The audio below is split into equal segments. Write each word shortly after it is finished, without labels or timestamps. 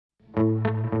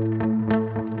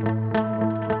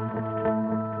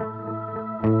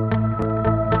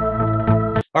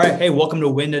All right. Hey, welcome to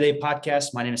Win Today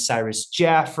podcast. My name is Cyrus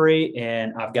Jaffrey,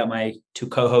 and I've got my two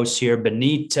co-hosts here,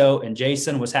 Benito and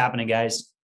Jason. What's happening,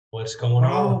 guys? What's going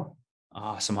on?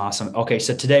 Awesome. Okay,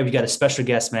 so today we got a special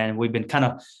guest, man.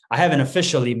 I haven't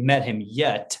officially met him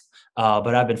yet,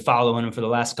 but I've been following him for the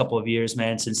last couple of years,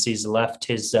 man, since he's left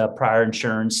his prior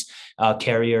insurance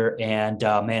carrier. And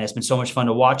man, it's been so much fun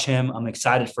to watch him. I'm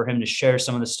excited for him to share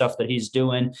some of the stuff that he's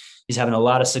doing. He's having a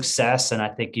lot of success, and I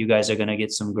think you guys are going to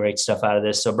get some great stuff out of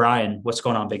this. So, Brian, what's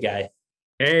going on, big guy?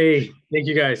 Hey, thank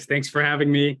you guys. Thanks for having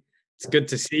me. It's good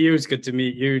to see you. It's good to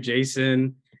meet you,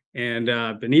 Jason and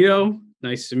Benito.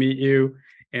 Nice to meet you.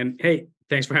 And hey,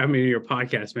 thanks for having me on your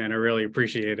podcast, man. I really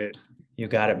appreciate it. You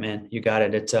got it, man. You got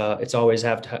it. It's always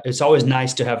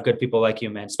nice to have good people like you,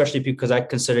 man. Especially because I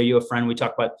consider you a friend. We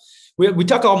talk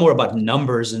all more about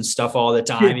numbers and stuff all the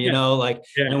time,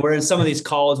 and we're in some of these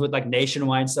calls with like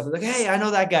Nationwide and stuff. Like, hey, I know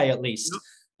that guy at least.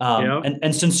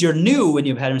 And since you're new and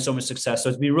you've had so much success, so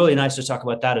it'd be really nice to talk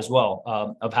about that as well,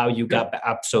 of how you got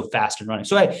up so fast and running.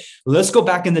 So, hey, let's go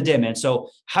back in the day, man.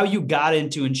 So how you got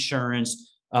into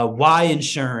insurance, why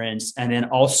insurance, and then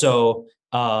also,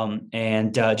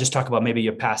 just talk about maybe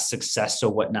your past success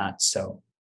or whatnot. So,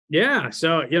 yeah.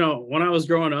 So, when I was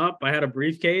growing up, I had a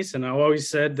briefcase and I always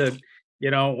said that,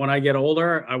 when I get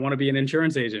older, I want to be an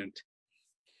insurance agent.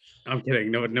 I'm kidding.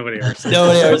 Nobody ever says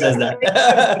nobody ever says that.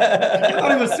 I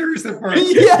thought it was serious at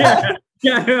first.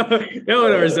 No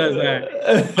one ever says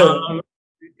that.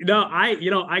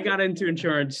 I got into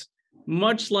insurance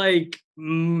much like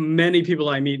many people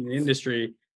I meet in the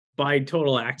industry by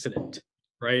total accident,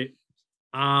 right?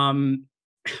 I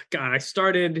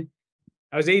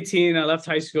was 18. I left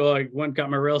high school. I got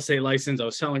my real estate license. I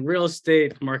was selling real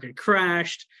estate. The market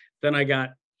crashed. Then I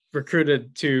got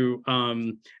recruited to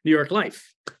New York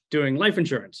Life, doing life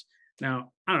insurance.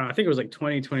 Now, I don't know, I think it was like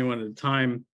 2021 at the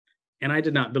time. And I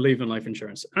did not believe in life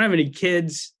insurance. I don't have any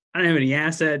kids. I don't have any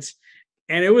assets.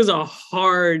 And it was a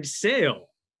hard sale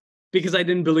because I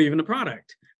didn't believe in the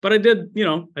product. But I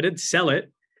did sell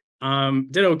it,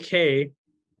 did okay.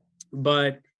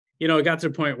 But, it got to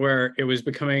the point where it was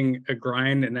becoming a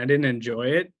grind and I didn't enjoy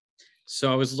it.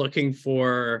 So I was looking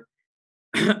for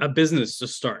a business to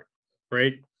start,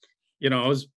 right? I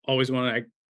was always one of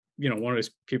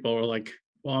those people who are like,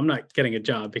 well, I'm not getting a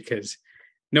job because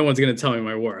no one's going to tell me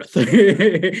my worth,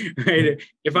 right?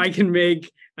 If I can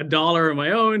make $1 on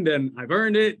my own, then I've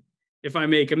earned it. If I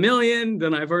make $1 million,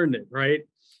 then I've earned it, right?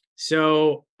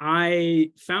 So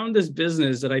I found this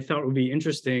business that I thought would be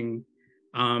interesting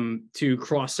to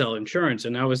cross-sell insurance,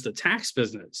 and that was the tax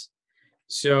business.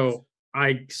 So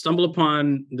I stumbled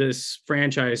upon this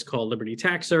franchise called Liberty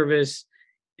Tax Service,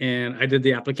 and I did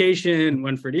the application,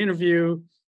 went for the interview,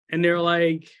 and they're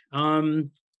like,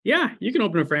 yeah, you can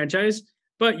open a franchise,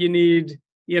 but you need,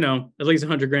 at least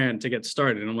 $100,000 to get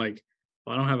started. And I'm like,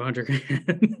 well, I don't have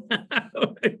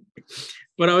 $100,000.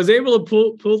 But I was able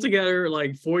to pull together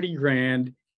like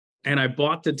 $40,000, and I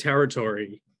bought the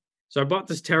territory. So I bought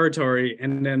this territory,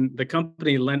 and then the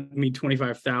company lent me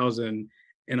 $25,000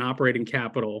 in operating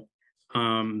capital,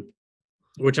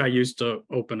 which I used to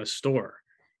open a store.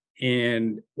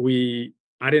 And I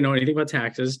didn't know anything about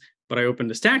taxes, but I opened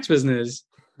this tax business,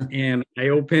 and I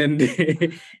opened.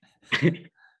 It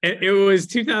was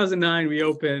 2009. We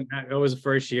opened. It was the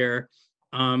first year.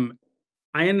 I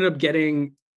ended up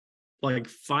getting like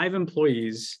 5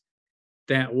 employees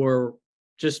that were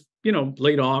just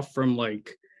laid off from the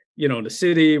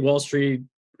city, Wall Street,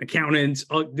 accountants.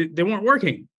 They weren't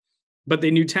working, but they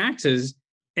knew taxes.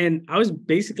 And I was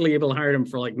basically able to hire them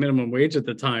for like minimum wage at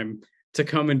the time to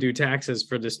come and do taxes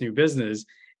for this new business.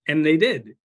 And they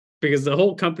did, because the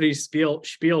whole company spiel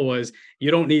was,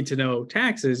 you don't need to know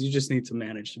taxes. You just need to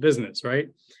manage the business, right?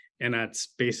 And that's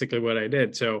basically what I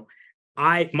did. So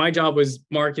my job was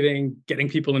marketing, getting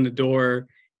people in the door.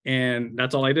 And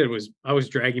that's all I did. I was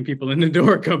dragging people in the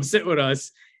door, come sit with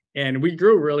us. And we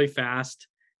grew really fast.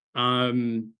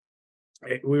 We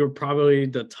were probably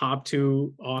the top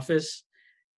 2 office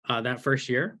that first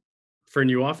year for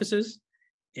new offices.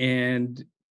 And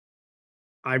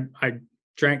I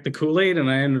drank the Kool-Aid, and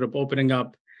I ended up opening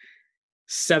up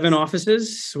 7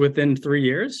 offices within 3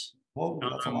 years. Whoa,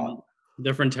 that's a lot.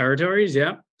 Different territories,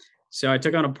 yeah. So I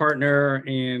took on a partner,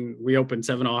 and we opened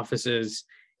 7 offices.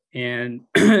 And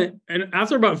and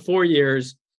after about 4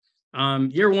 years,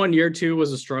 year 1, year 2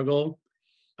 was a struggle.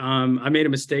 I made a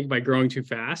mistake by growing too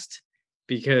fast,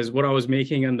 because what I was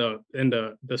making in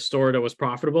the store that was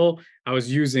profitable, I was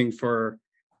using for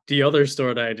the other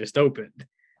store that I just opened.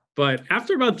 But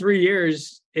after about 3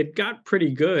 years, it got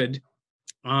pretty good.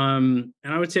 And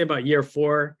I would say about year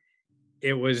 4,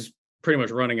 it was pretty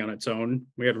much running on its own.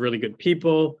 We had really good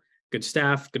people. good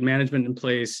staff, good management in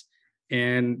place.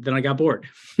 And then I got bored.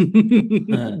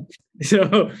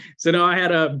 So now I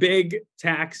had a big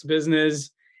tax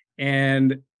business,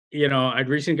 and, I'd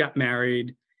recently got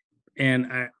married, and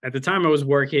at the time I was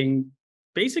working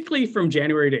basically from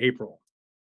January to April.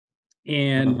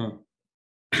 And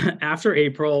after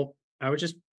April, I would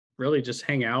just really just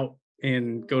hang out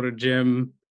and go to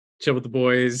gym, chill with the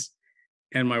boys.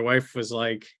 And my wife was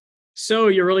like, "So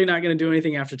you're really not going to do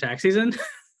anything after tax season?"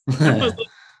 I was like,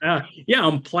 yeah,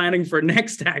 I'm planning for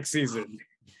next tax season.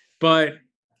 But,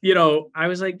 I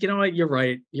was like, you know what? You're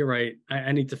right.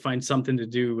 I need to find something to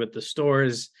do with the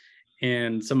stores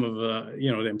and some of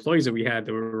the employees that we had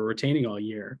that we were retaining all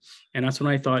year. And that's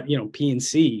when I thought,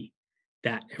 P&C,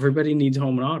 that everybody needs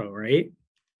home and auto, right?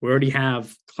 We already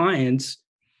have clients.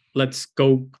 Let's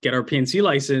go get our P&C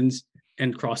license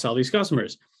and cross sell these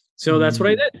customers. So that's what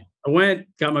I did. I went,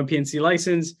 got my P&C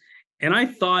license, and I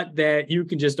thought that you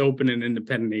could just open an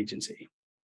independent agency.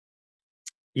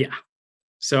 Yeah.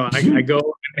 So I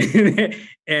go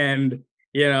and,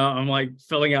 I'm like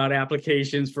filling out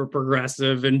applications for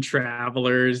Progressive and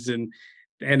Travelers. And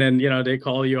then, they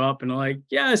call you up and like,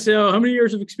 yeah, so how many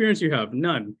years of experience do you have?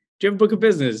 None. Do you have a book of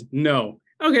business? No.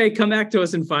 Okay, come back to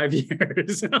us in 5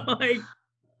 years. I'm like,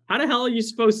 how the hell are you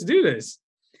supposed to do this?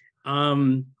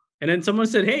 And then someone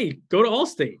said, hey, go to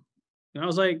Allstate. And I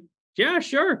was like, yeah,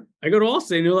 sure. I go to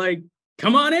Allstate, and they're like,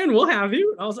 come on in, we'll have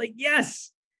you. I was like,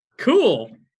 yes, cool.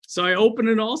 So I opened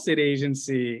an Allstate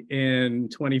agency in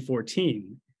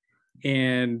 2014,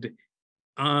 and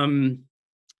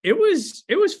it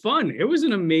was fun. It was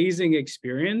an amazing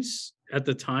experience at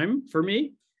the time for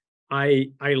me.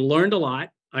 I learned a lot.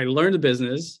 I learned the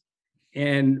business,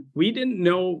 and we didn't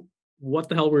know what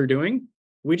the hell we were doing.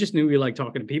 We just knew we liked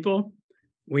talking to people.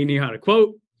 We knew how to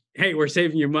quote. Hey, we're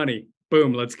saving you money.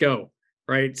 Boom, let's go.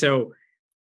 Right. So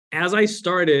as I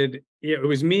started, it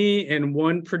was me and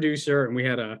one producer, and we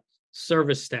had a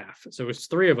service staff. So it was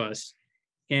 3 of us.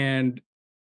 And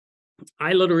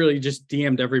I literally just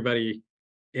DM'd everybody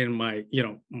in my,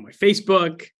 my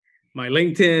Facebook, my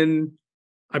LinkedIn.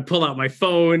 I pulled out my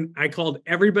phone. I called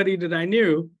everybody that I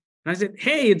knew. And I said,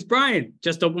 hey, it's Brian.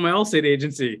 Just opened my Allstate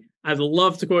agency. I'd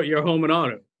love to quote your home and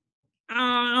auto.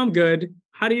 I'm good.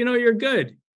 How do you know you're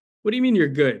good? What do you mean you're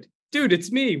good? Dude,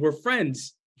 it's me. We're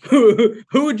friends. Who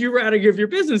would you rather give your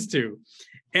business to?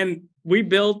 And we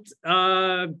built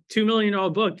a $2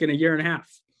 million book in a year and a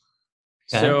half.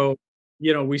 Okay. So,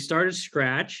 we started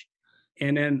scratch,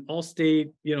 and then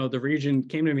Allstate, the region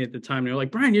came to me at the time. They're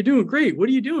like, Brian, you're doing great. What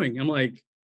are you doing? I'm like,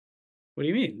 what do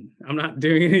you mean? I'm not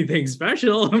doing anything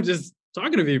special. I'm just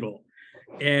talking to people.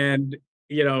 And,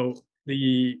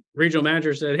 the regional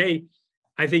manager said, hey,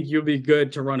 I think you'll be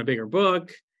good to run a bigger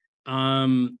book.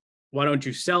 Why don't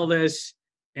you sell this,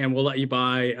 and we'll let you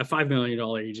buy a $5 million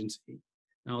agency?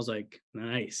 And I was like,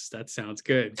 nice. That sounds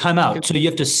good. Time out. So you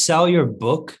have to sell your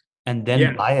book and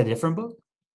then buy a different book?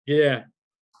 Yeah.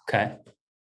 Okay.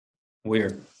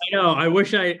 Weird. I know. I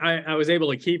wish I was able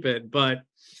to keep it, but,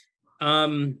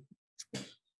 they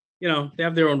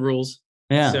have their own rules.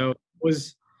 Yeah. So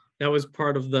that was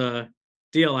part of the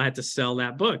deal. I had to sell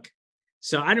that book.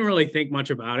 So I didn't really think much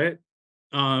about it.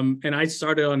 And I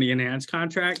started on the enhanced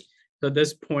contract. So at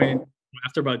this point,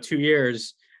 after about 2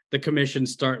 years, the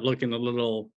commissions start looking a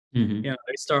little, they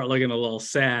start looking a little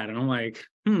sad. And I'm like,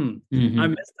 I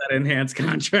missed that enhanced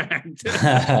contract.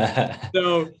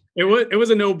 So it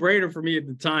was a no-brainer for me at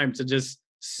the time to just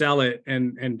sell it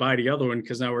and buy the other one,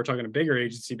 because now we're talking a bigger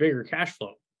agency, bigger cash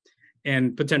flow,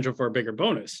 and potential for a bigger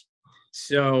bonus.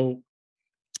 So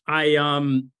I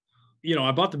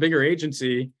bought the bigger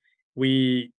agency.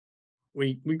 We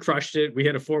crushed it. We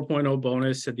had a 4.0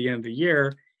 bonus at the end of the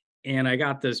year, and I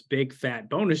got this big fat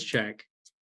bonus check.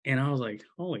 And I was like,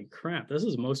 holy crap, this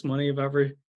is the most money I've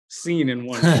ever seen in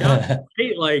one shot.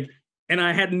 Right? And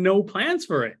I had no plans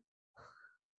for it.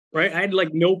 Right. I had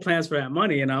no plans for that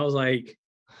money. And I was like,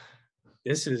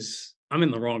 I'm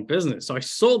in the wrong business. So I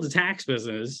sold the tax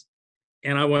business,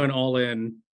 and I went all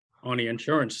in on the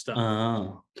insurance stuff.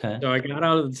 Oh, okay. So I got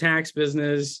out of the tax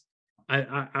business.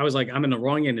 I was like, I'm in the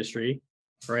wrong industry.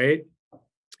 Right.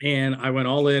 And I went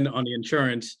all in on the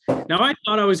insurance. Now, I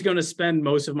thought I was going to spend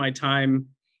most of my time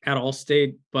at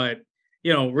Allstate, but,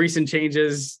 recent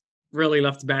changes really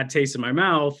left a bad taste in my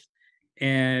mouth.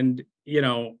 And,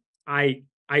 I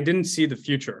didn't see the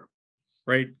future,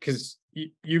 right? Because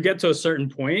you get to a certain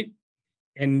point,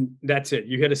 and that's it.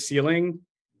 You hit a ceiling.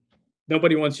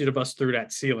 Nobody wants you to bust through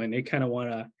that ceiling. They kind of want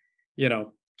to,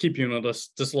 keep you in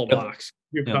this little box.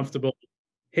 You're comfortable,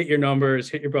 hit your numbers,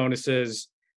 hit your bonuses,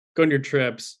 go on your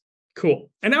trips. Cool.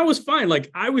 And that was fine.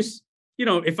 I was,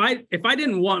 if I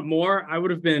didn't want more, I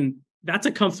would have been that's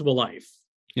a comfortable life.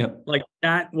 Yep. Like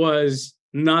that was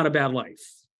not a bad life.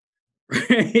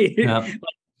 Right. Yep.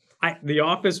 The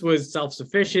office was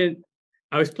self-sufficient.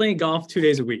 I was playing golf 2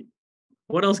 days a week.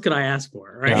 What else could I ask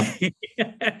for? Right.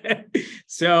 Yeah.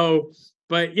 So,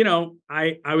 but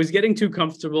I was getting too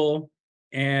comfortable,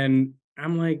 and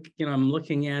I'm like, I'm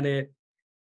looking at it.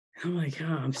 I'm like, oh,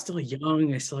 I'm still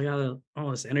young. I still got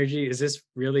all this energy. Is this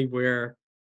really where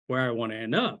I want to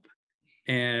end up?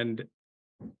 And,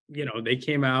 they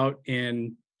came out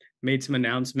and made some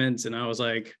announcements, and I was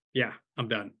like, yeah, I'm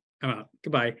done. I'm out.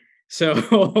 Goodbye.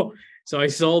 So, so I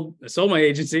sold my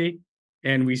agency,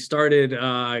 and we started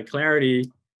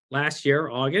Clarity last year,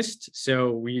 August.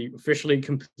 So we officially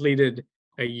completed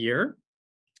a year,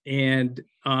 and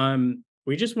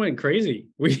we just went crazy.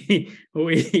 We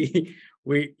learned,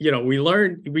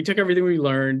 we took everything we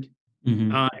learned,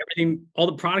 everything, all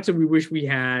the products that we wish we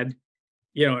had,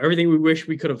 everything we wish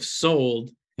we could have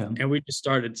sold. Yeah. And we just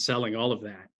started selling all of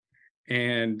that.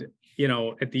 And,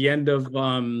 at the end of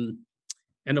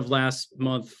last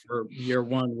month for year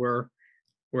one, we're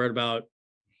at about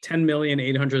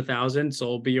 10,800,000. So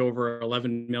it'll be over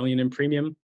 11 million in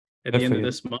premium at the end of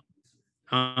this month.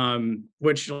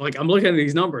 Which, like, I'm looking at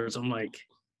these numbers, I'm like,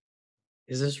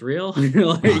 is this real?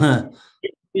 Like,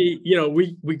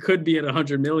 we could be at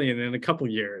 100 million in a couple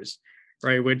years,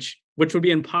 right? Which would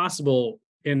be impossible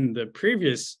in the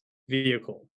previous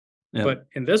vehicle. Yep. But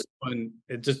in this one,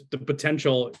 it just, the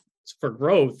potential for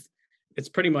growth, it's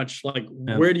pretty much like,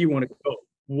 where do you want to go?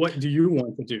 What do you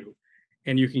want to do?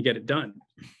 And you can get it done.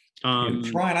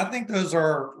 Ryan, I think those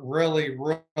are really,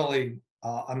 really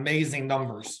amazing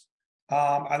numbers.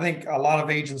 I think a lot of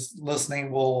agents listening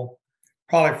will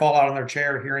probably fall out on their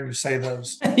chair hearing you say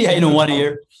those. Yeah, in 1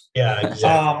 year. Yeah,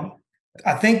 exactly.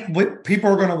 I think what people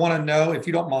are going to want to know, if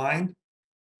you don't mind,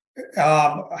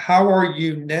 how are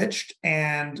you niched,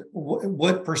 and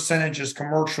what percentage is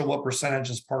commercial, what percentage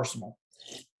is personal?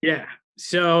 Yeah,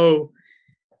 so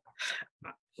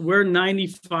we're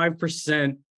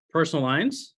 95% personal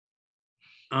lines,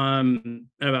 and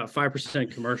about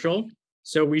 5% commercial.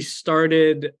 So we're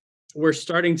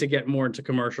starting to get more into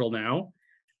commercial now.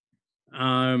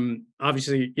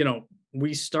 Obviously,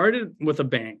 we started with a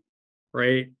bang,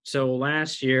 right? So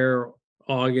last year,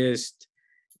 August,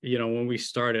 when we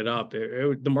started up,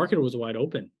 the market was wide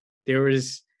open. There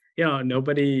was,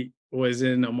 nobody was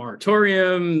in a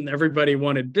moratorium. Everybody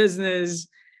wanted business.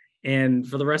 And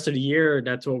for the rest of the year,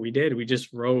 that's what we did. We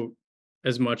just wrote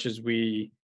as much as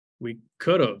we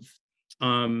could have.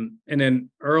 And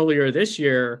then earlier this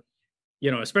year,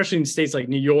 especially in states like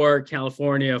New York,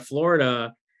 California,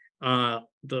 Florida,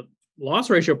 the loss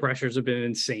ratio pressures have been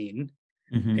insane.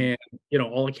 And,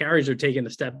 all the carriers are taking a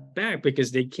step back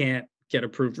because they can't get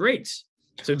approved rates.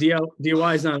 So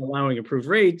DOI is not allowing approved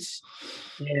rates,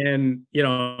 and,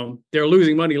 they're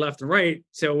losing money left and right.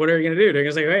 So what are you going to do? They're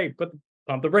going to say, hey,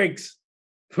 pump the brakes.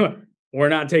 We're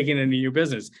not taking any new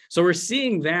business. So we're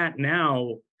seeing that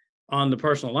now on the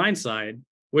personal line side,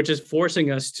 which is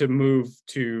forcing us to move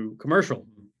to commercial.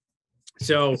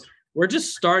 So we're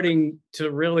just starting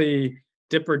to really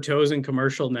dip our toes in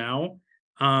commercial now.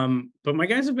 But my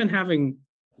guys have been having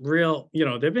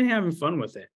they've been having fun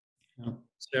with it. Yeah.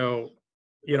 So,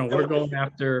 we're going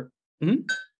after. And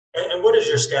what does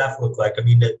your staff look like? I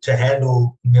mean, to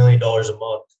handle $1 million a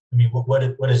month, I mean, what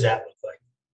does that look like?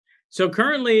 So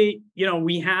currently,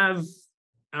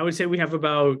 I would say we have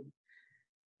about,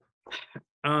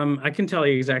 I can tell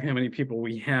you exactly how many people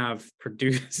we have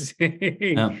producing.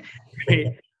 Yeah.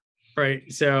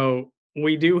 Right. So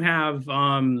we do have,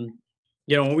 when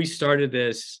we started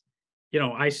this,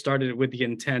 I started with the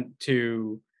intent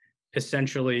to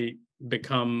essentially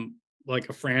become like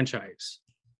a franchise.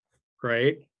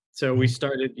 Right. So we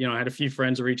started, I had a few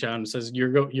friends reach out and says,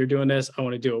 you're doing this, I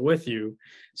want to do it with you.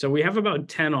 So we have about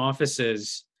 10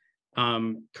 offices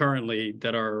currently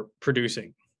that are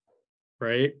producing.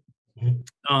 Right.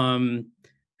 And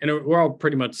we're all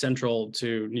pretty much central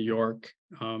to New York.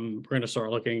 We're going to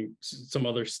start looking some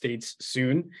other states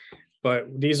soon, but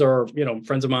these are,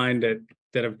 friends of mine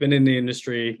that have been in the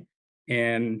industry,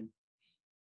 and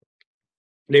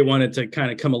they wanted to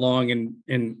kind of come along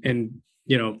and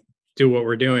do what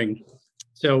we're doing.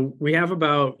 So we have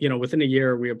about, within a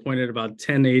year, we appointed about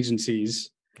 10 agencies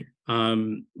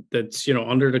that's,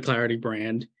 under the Clarity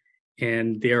brand,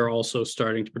 and they're also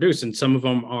starting to produce. And some of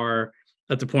them are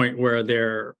at the point where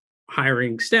they're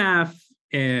hiring staff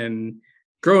and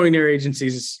growing their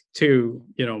agencies to,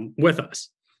 with us.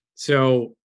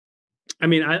 So, I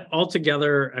mean, I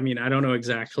don't know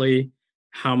exactly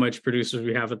how much producers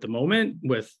we have at the moment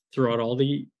throughout all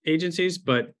the agencies,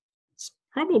 but it's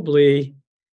probably,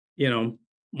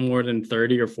 more than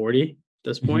 30 or 40 at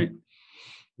this point.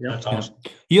 Yeah. That's awesome.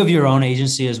 You have your own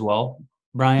agency as well,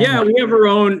 Brian? Yeah, we have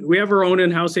our own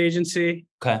in-house agency.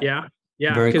 Okay. Yeah.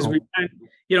 Very cool.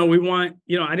 we want,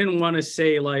 I didn't want to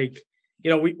say like,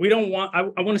 we don't want,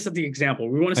 I want to set the example.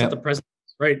 We want to set the precedent,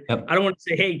 right? Yep. I don't want to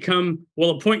say, hey, come,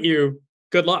 we'll appoint you.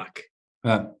 Good luck.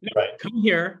 Right. Come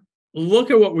here, look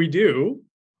at what we do,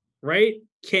 right?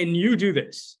 Can you do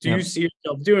this? Do you see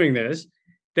yourself doing this?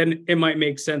 Then it might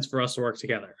make sense for us to work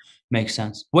together. Makes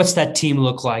sense. What's that team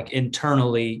look like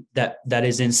internally that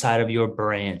is inside of your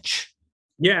branch?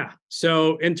 Yeah.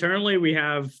 So internally we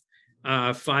have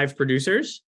 5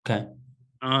 producers. Okay.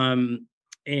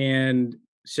 And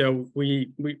so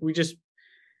we just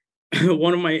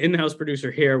one of my in-house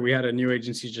producer here, we had a new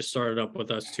agency just started up with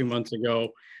us 2 months ago.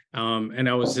 And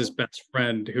that was his best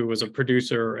friend who was a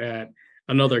producer at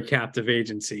another captive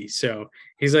agency. So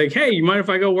he's like, hey, you mind if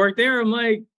I go work there? I'm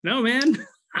like, no, man.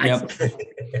 Yep.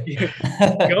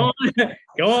 go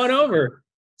on over.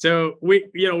 So we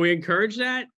encourage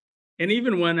that. And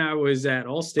even when I was at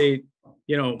Allstate,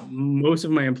 most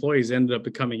of my employees ended up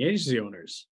becoming agency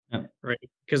owners, right?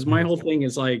 Because my whole thing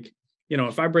is like,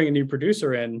 if I bring a new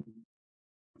producer in,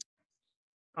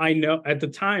 I know at the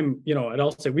time, at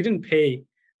Allstate, we didn't pay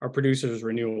our producers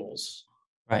renewals.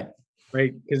 Right.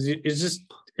 Because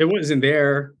it wasn't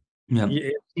there. Yeah.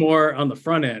 It's more on the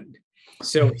front end.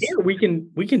 So here we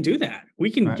can do that. We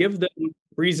can give them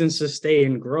reasons to stay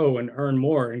and grow and earn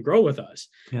more and grow with us.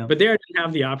 Yeah. But there I didn't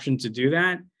have the option to do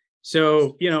that.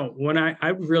 So, when I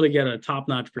really get a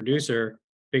top-notch producer,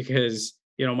 because,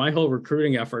 my whole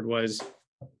recruiting effort was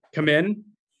come in.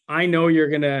 I know you're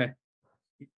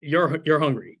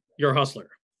hungry. You're a hustler.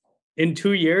 In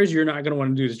 2 years, you're not going to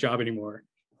want to do this job anymore.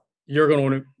 You're going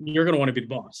to want to be the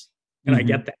boss. And I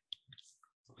get that.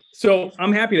 So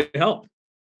I'm happy to help.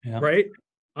 Yeah. Right.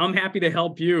 I'm happy to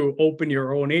help you open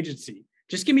your own agency.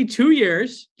 Just give me 2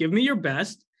 years, give me your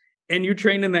best, and you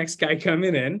train the next guy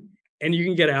coming in, and you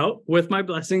can get out with my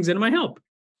blessings and my help.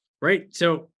 Right.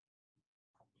 So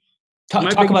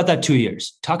talk about that 2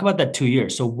 years. Talk about that 2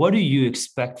 years. So what do you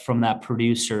expect from that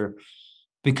producer?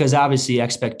 Because obviously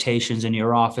expectations in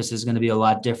your office is going to be a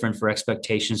lot different for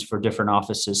expectations for different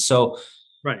offices. So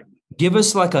give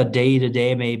us like a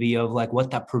day-to-day maybe of like what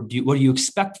do you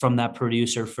expect from that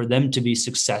producer for them to be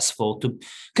successful,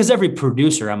 because every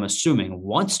producer, I'm assuming,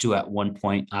 wants to at one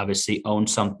point obviously own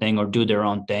something or do their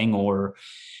own thing or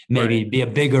maybe be a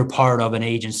bigger part of an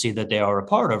agency that they are a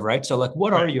part of, right? So like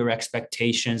what are your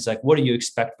expectations? Like what do you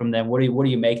expect from them? What do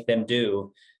you make them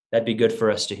do? That'd be good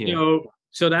for us to hear.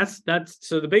 So that's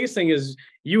so the biggest thing is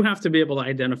you have to be able to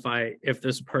identify if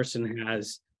this person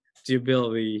has the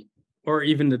ability or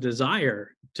even the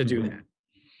desire to do that,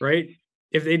 right?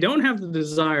 If they don't have the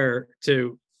desire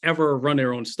to ever run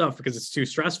their own stuff because it's too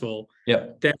stressful,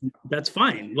 then that's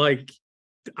fine. Like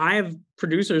I have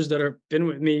producers that have been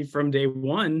with me from day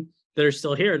one that are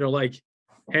still here. They're like,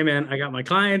 hey man, I got my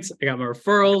clients, I got my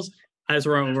referrals, I just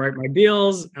want to write my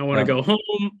deals, I want to go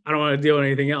home, I don't want to deal with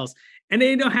anything else. And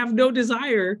they don't have no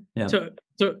desire to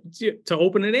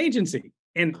open an agency.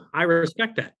 And I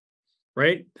respect that,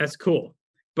 right? That's cool.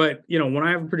 But, when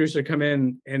I have a producer come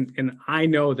in and I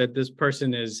know that this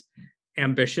person is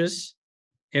ambitious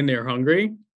and they're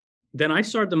hungry, then I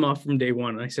start them off from day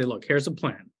one. And I say, look, here's a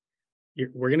plan.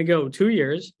 We're going to go 2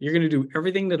 years. You're going to do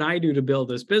everything that I do to build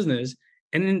this business.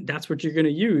 And then that's what you're going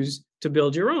to use to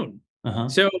build your own.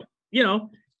 So,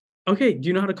 okay, do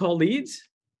you know how to call leads?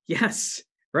 Yes.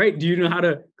 Right. Do you know how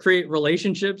to create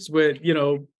relationships with,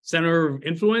 center of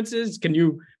influences? Can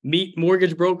you meet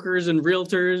mortgage brokers and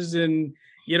realtors and,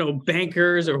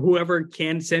 bankers or whoever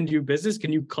can send you business?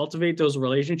 Can you cultivate those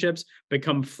relationships,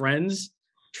 become friends,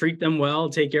 treat them well,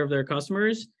 take care of their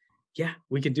customers? Yeah,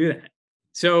 we could do that.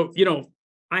 So,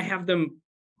 I have them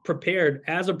prepared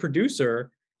as a producer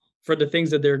for the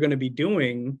things that they're going to be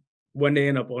doing when they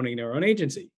end up owning their own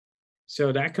agency.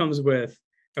 So that comes with,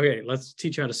 okay, let's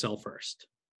teach you how to sell first.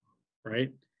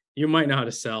 Right? You might know how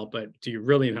to sell, but do you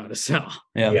really know how to sell?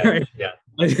 Right?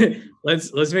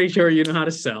 Let's make sure you know how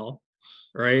to sell,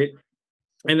 right?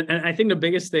 And I think the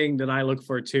biggest thing that I look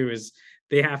for too is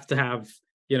they have to have,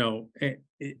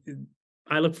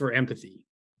 I look for empathy,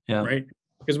 right?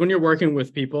 Because when you're working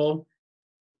with people,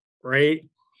 right,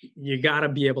 you got to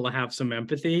be able to have some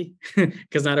empathy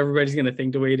because not everybody's going to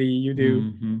think the way that you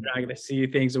do. They're not going to see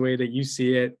things the way that you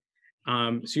see it.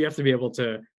 So you have to be able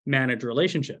to manage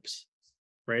relationships.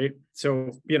 Right.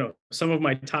 So, some of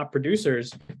my top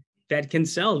producers that can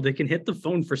sell, they can hit the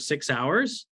phone for 6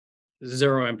 hours,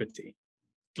 zero empathy,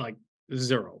 like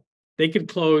zero. They could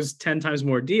close 10 times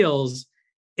more deals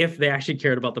if they actually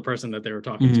cared about the person that they were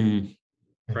talking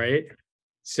to. Right.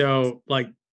 So like,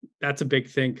 that's a big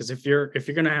thing. Cause if you're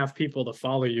going to have people to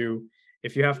follow you,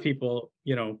 if you have people,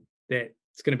 that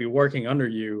it's going to be working under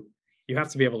you, you have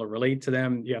to be able to relate to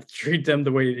them. You have to treat them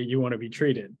the way that you want to be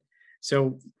treated.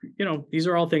 So, these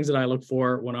are all things that I look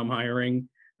for when I'm hiring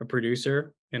a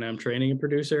producer and I'm training a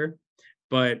producer,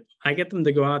 but I get them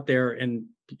to go out there and,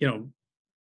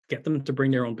 get them to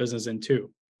bring their own business in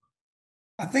too.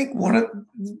 I think one of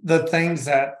the things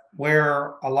that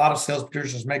where a lot of sales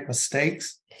producers make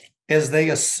mistakes is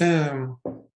they assume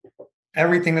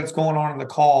everything that's going on in the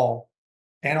call,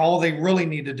 and all they really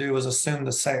need to do is assume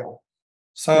the sale.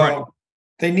 So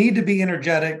they need to be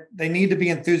energetic. They need to be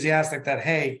enthusiastic that,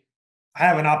 hey, I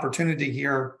have an opportunity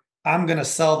here. I'm going to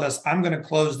sell this. I'm going to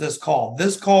close this call.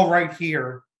 This call right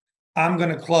here, I'm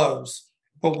going to close.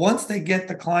 But once they get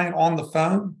the client on the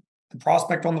phone, the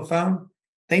prospect on the phone,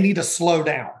 they need to slow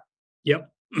down. Yep.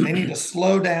 They need to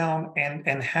slow down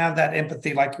and have that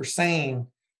empathy, like you're saying,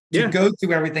 to go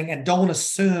through everything and don't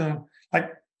assume.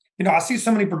 Like, I see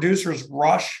so many producers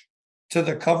rush to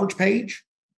the coverage page,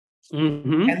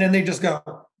 and then they just go,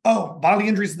 oh, bodily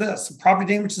injury is this,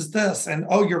 property damage is this, and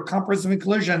oh, your comprehensive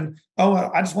collision. Oh,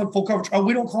 I just want full coverage. Oh,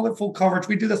 we don't call it full coverage.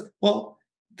 We do this. Well,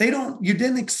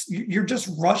 you're just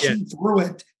rushing through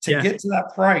it to get to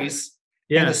that price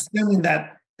and assuming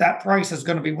that price is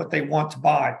going to be what they want to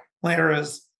buy.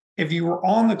 Whereas if you were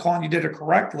on the call and you did it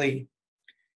correctly,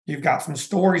 you've got some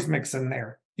stories mixed in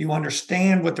there. You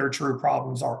understand what their true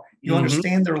problems are. You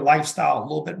understand their lifestyle a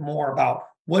little bit more about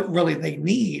what really they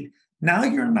need. Now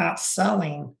you're not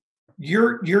selling.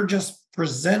 You're just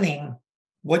presenting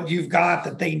what you've got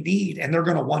that they need and they're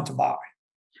going to want to buy.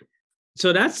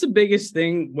 So that's the biggest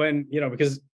thing when,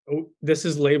 because this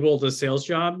is labeled a sales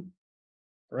job,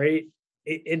 right?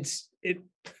 It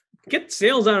get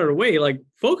sales out of the way, like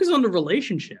focus on the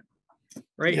relationship,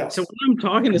 right? Yes. So when I'm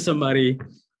talking to somebody,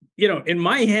 in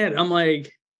my head, I'm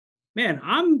like, man,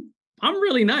 I'm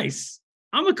really nice.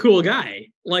 I'm a cool guy.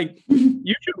 Like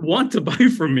you should want to buy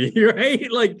from me,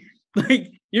 right? Like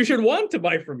you should want to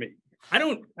buy from me. I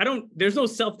don't, there's no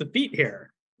self-defeat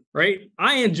here, right?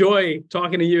 I enjoy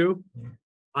talking to you.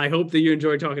 I hope that you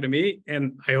enjoy talking to me,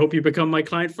 and I hope you become my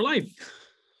client for life.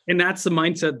 And that's the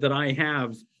mindset that I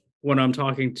have when I'm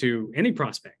talking to any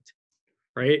prospect,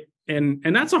 right? And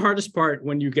that's the hardest part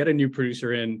when you get a new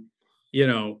producer in.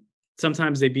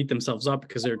 Sometimes they beat themselves up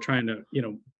because they're trying to,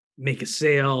 make a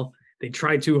sale. They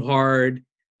try too hard.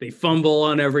 They fumble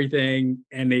on everything,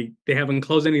 and they haven't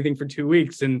closed anything for 2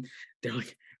 weeks. And they're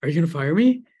like, "Are you going to fire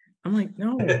me?" I'm like,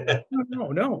 no.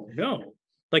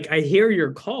 Like, I hear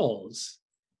your calls.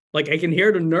 Like, I can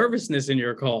hear the nervousness in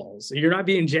your calls. You're not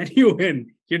being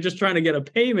genuine. You're just trying to get a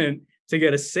payment to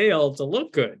get a sale to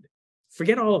look good.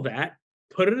 Forget all of that.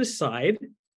 Put it aside,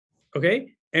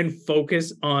 okay? And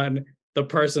focus on the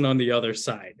person on the other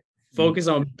side. Focus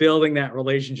on building that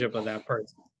relationship with that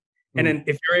person. And then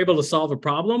if you're able to solve a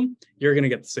problem, you're going to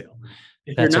get the sale.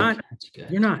 If you're not,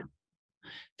 you're not.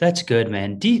 That's good,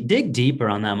 man. Dig deeper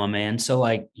on that, my man. So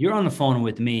like you're on the phone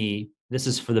with me. This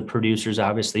is for the producers,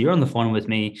 obviously. You're on the phone with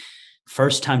me,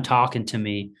 first time talking to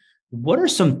me. What are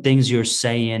some things you're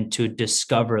saying to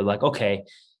discover, like, okay,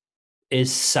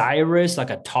 is Cyrus like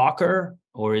a talker,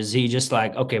 or is he just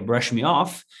like, okay, brush me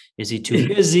off? Is he too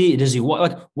busy? Does he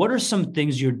what are some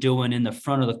things you're doing in the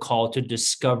front of the call to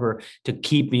discover, to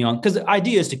keep me on? Because the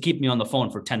idea is to keep me on the phone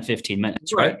for 10, 15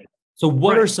 minutes, right? So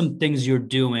what are some things you're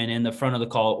doing in the front of the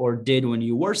call, or did when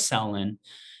you were selling,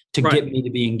 to get me to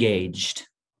be engaged?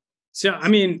 So, I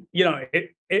mean,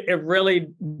 it really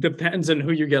depends on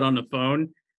who you get on the phone,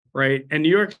 right? And New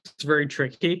York's very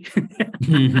tricky.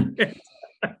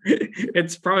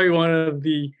 It's probably one of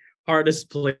the hardest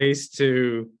place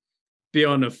to be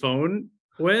on the phone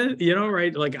with,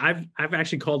 right? Like I've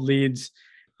actually called leads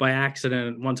by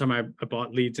accident. One time I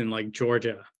bought leads in like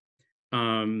Georgia.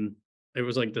 It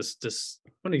was like this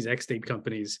one of these X-State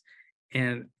companies,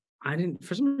 and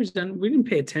for some reason, we didn't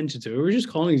pay attention to it. We were just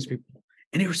calling these people,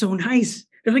 and they were so nice.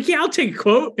 They're like, "Yeah, I'll take a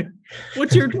quote.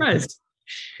 What's your address?"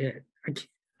 Shit,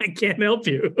 I can't help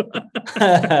you.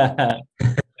 I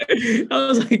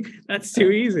was like, that's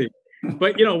too easy.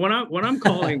 But when I'm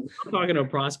calling, I'm talking to a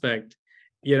prospect,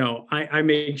 I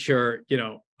make sure,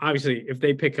 obviously if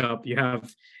they pick up, you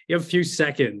have a few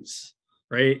seconds,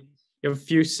 right? You have a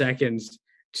few seconds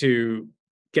to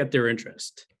get their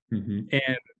interest.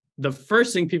 And the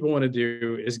first thing people want to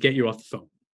do is get you off the phone.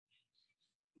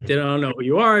 They don't know who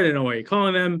you are. They don't know why you're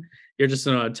calling them. You're just a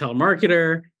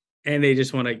telemarketer, and they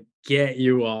just want to get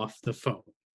you off the phone,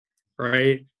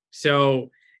 right? So,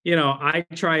 I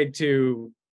tried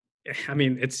to,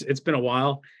 it's been a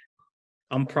while.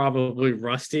 I'm probably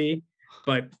rusty,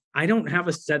 but I don't have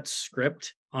a set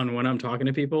script on when I'm talking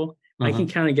to people. I can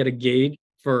kind of get a gauge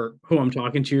for who I'm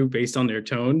talking to based on their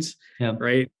tones.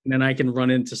 Right. And then I can run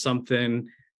into something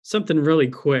really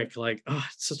quick, like, oh,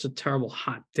 it's such a terrible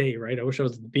hot day, right? I wish I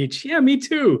was at the beach. Yeah, me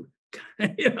too.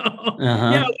 Yeah,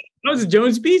 I was at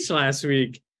Jones Beach last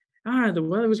week. The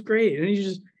weather was great. And then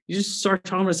you just start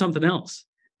talking about something else.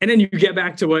 And then you get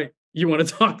back to what you want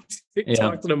to talk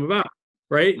to them about.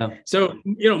 Right. So,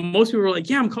 most people are like,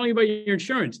 yeah, I'm calling you about your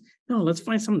insurance. No, let's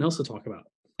find something else to talk about.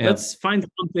 Let's find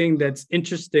something that's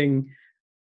interesting,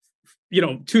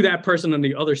 to that person on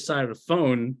the other side of the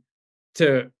phone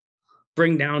to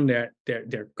bring down their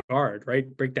guard,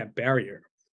 right? Break that barrier.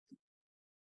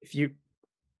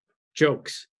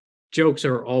 Jokes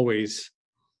are always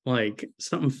like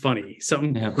something funny,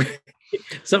 something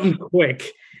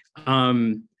quick.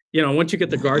 Once you get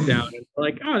the guard down, it's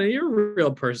like, oh, you're a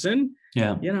real person.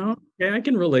 Yeah, I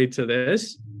can relate to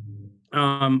this.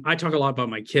 I talk a lot about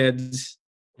my kids.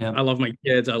 I love my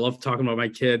kids. I love talking about my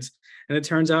kids. And it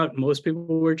turns out most people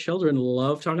who are children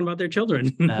love talking about their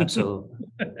children. Absolutely.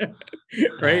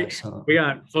 Right? Absolutely. We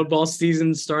got football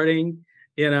season starting,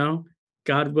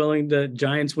 God willing, the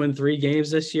Giants win 3 games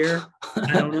this year.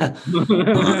 I don't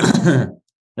know.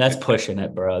 That's pushing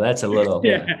it, bro. That's a little.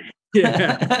 Yeah.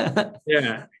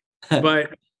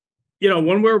 But,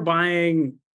 when we're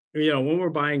buying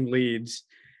leads,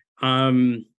 we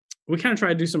kind of try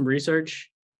to do some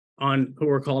research on who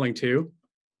we're calling to.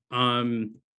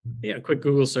 Quick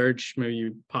Google search. Maybe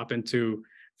you pop into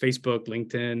Facebook,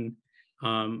 LinkedIn.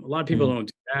 A lot of people don't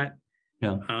do that.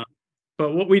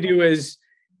 But what we do is,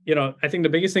 I think the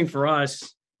biggest thing for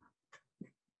us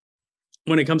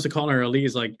when it comes to calling our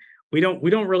leads, like we don't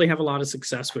really have a lot of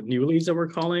success with new leads that we're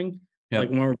calling. Like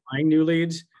when we're buying new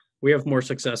leads, we have more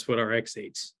success with our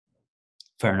X8s.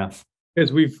 Fair enough.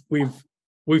 Because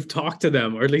we've talked to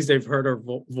them, or at least they've heard our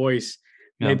voice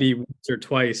maybe once or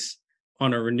twice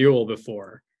on a renewal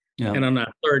before. And on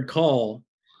that third call,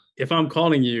 if I'm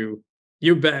calling you,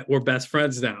 you bet we're best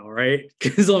friends now, right?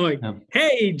 Because I'm like,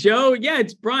 hey, Joe,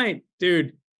 it's Brian.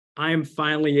 Dude, I am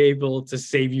finally able to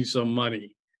save you some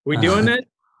money. We doing it?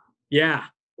 Yeah.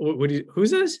 Who's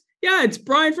this? Yeah, it's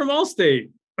Brian from Allstate,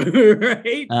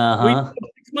 right?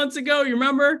 6 months ago, you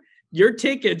remember? Your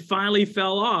ticket finally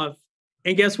fell off.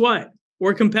 And guess what?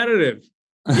 We're competitive.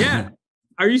 Yeah.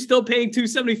 Are you still paying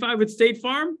 $275 with State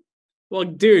Farm? Well,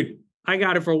 dude, I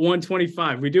got it for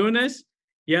 $125. We doing this?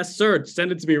 Yes, sir.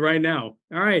 Send it to me right now.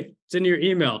 All right. It's in your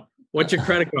email. What's your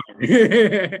credit card?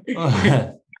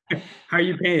 How are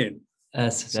you paying?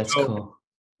 That's cool.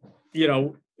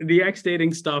 The X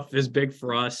dating stuff is big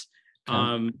for us,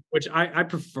 which I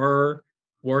prefer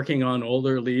working on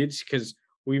older leads because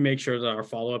we make sure that our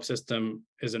follow-up system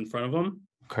is in front of them.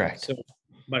 Correct. So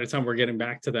by the time we're getting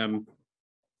back to them,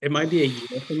 it might be a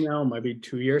year from now, it might be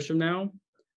 2 years from now.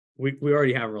 We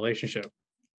already have a relationship.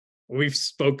 We've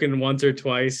spoken once or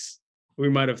twice. We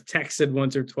might have texted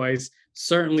once or twice.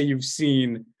 Certainly you've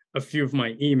seen a few of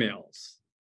my emails,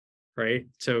 right?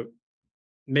 So it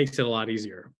makes it a lot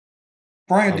easier.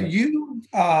 Brian, do you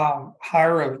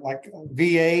hire like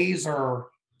VAs or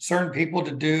certain people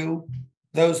to do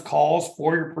those calls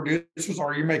for your producers,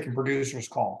 or are you making producers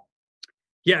call?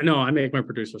 Yeah, no, I make my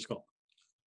producers call.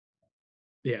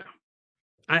 Yeah.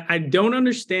 I don't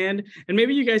understand, and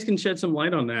maybe you guys can shed some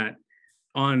light on that,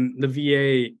 on the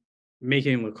VA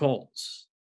making the calls.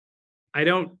 I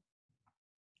don't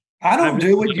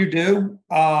do what you do.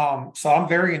 So I'm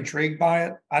very intrigued by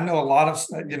it. I know a lot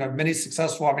of, many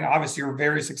successful. I mean, obviously you're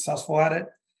very successful at it.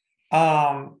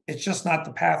 It's just not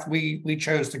the path we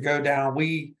chose to go down.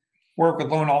 We work with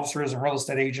loan officers and real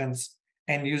estate agents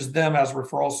and use them as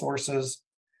referral sources.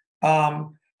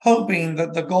 Hoping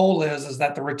that the goal is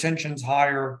that the retention's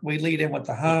higher. We lead in with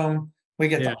the home, we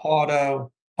get the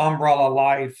auto, umbrella,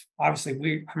 life.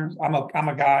 Obviously, I'm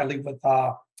a guy. I lead with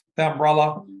the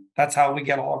umbrella. That's how we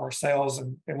get all of our sales,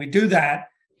 and we do that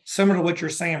similar to what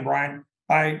you're saying, Brian,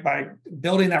 by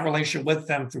building that relationship with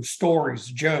them through stories,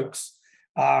 jokes,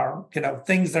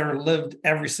 things that are lived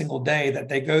every single day that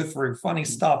they go through, funny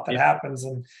stuff that happens,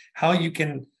 and how you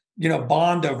can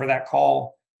bond over that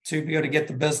call to be able to get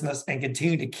the business and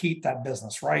continue to keep that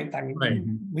business, right? I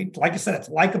mean, we, like I said, it's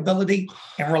likability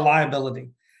and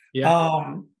reliability.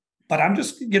 Yeah. But I'm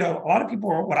just, a lot of people,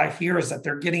 what I hear is that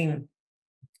they're getting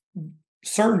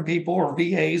certain people or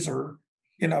VAs or,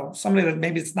 somebody that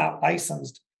maybe it's not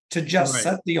licensed to just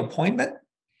set the appointment,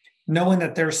 knowing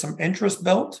that there's some interest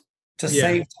built to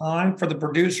save time for the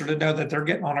producer to know that they're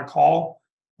getting on a call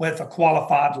with a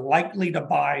qualified, likely to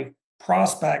buy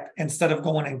prospect instead of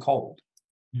going in cold.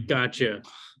 Gotcha.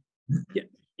 Yeah.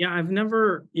 Yeah, I've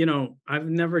never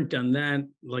done that.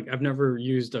 Like I've never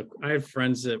used I have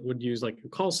friends that would use like a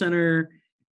call center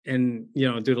and,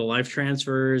 do the life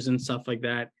transfers and stuff like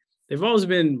that. They've always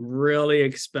been really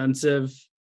expensive.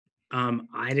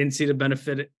 I didn't see the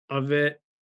benefit of it.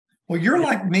 Well, you're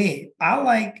like me. I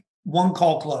like one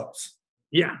call close.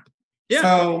 Yeah. Yeah.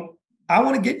 So I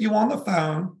want to get you on the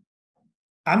phone.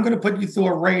 I'm going to put you through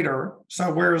a rater. So I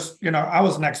was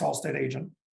an ex-Allstate agent.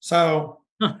 So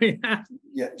yeah.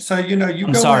 So, you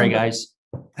I'm sorry, guys.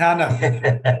 I know.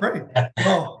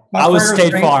 Well, I was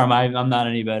State Farm. I'm not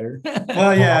any better.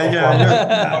 Well,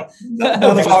 yeah.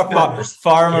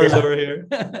 Farmers over here.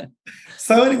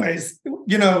 So anyways,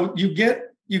 you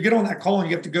get on that call and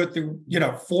you have to go through,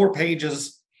 4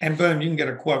 pages and boom, you can get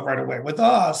a quote right away. With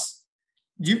us,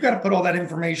 you've got to put all that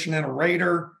information in a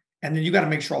rater, and then you got to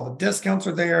make sure all the discounts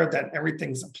are there, that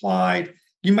everything's applied.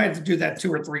 You might have to do that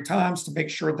 2 or 3 times to make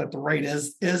sure that the rate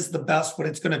is the best what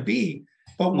it's going to be.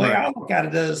 But the way I look at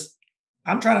it is,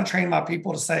 I'm trying to train my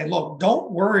people to say, look, don't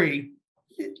worry.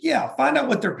 Yeah, find out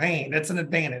what they're paying. It's an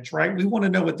advantage, right? We want to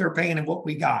know what they're paying and what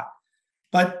we got.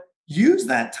 But use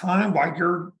that time while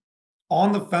you're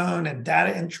on the phone and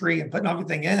data entry and putting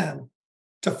everything in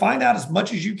to find out as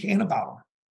much as you can about them.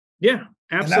 Yeah,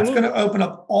 absolutely. And that's going to open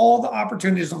up all the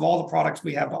opportunities of all the products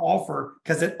we have to offer,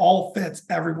 because it all fits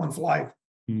everyone's life.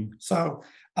 So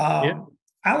I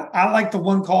like the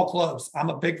one call close. I'm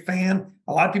a big fan.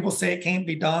 A lot of people say it can't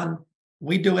be done.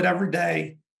 We do it every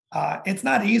day. It's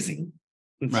not easy.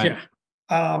 Right.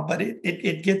 But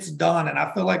it gets done. And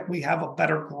I feel like we have a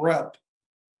better grip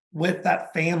with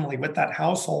that family, with that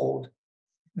household,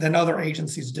 than other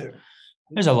agencies do.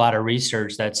 There's a lot of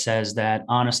research that says that,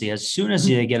 honestly, as soon as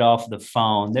you get off the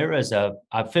phone, there is a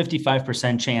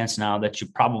 55% chance now that you're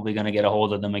probably going to get a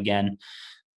hold of them again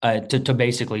to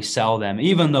basically sell them,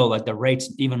 even though like the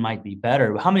rates even might be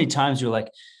better. How many times you're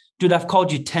like, dude, I've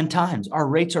called you 10 times. Our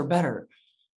rates are better.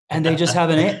 And they just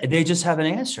haven't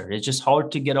answered. It's just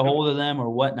hard to get a hold of them or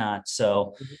whatnot.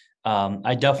 So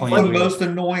I definitely it's the most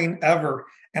annoying ever.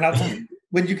 And I think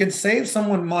when you can save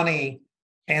someone money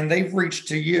and they've reached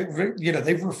to you,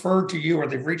 they've referred to you, or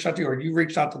they've reached out to you, or you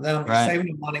reached out to them, you're saving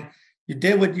them money. You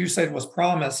did what you said was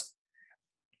promised.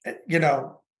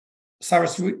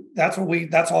 Cyrus,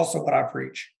 that's also what I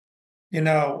preach.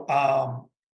 You're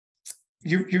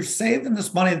saving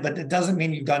this money, but it doesn't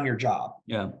mean you've done your job.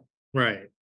 Yeah. Right.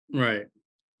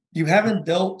 You haven't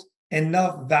built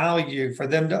enough value for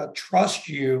them to trust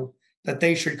you that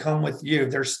they should come with you.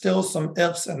 There's still some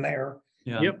ifs in there.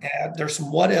 Yeah. Yep. There's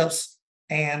some what ifs,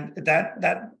 and that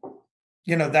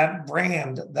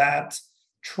brand, that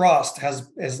trust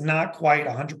is not quite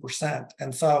 100%.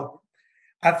 And so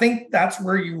I think that's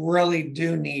where you really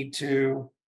do need to.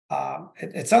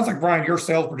 It sounds like, Brian, your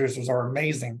sales producers are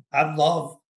amazing. I'd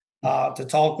love to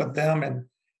talk with them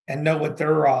and know what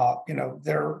their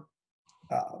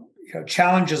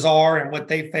challenges are and what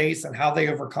they face and how they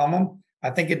overcome them. I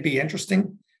think it'd be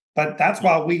interesting. But that's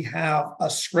why we have a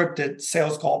scripted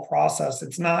sales call process.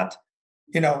 It's not,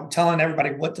 telling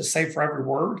everybody what to say for every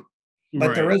word,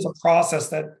 but there is a process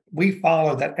that we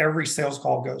follow that every sales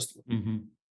call goes through. Mm-hmm.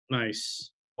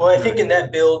 Nice. Well, I think, and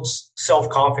that builds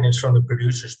self-confidence from the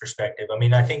producer's perspective. I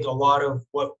mean, I think a lot of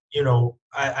what,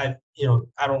 I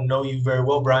don't know you very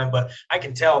well, Brian, but I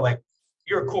can tell, like,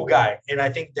 you're a cool guy. And I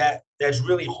think that's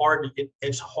really hard.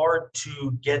 It's hard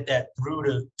to get that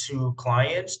through to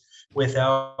clients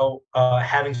without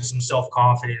having some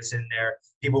self-confidence in there.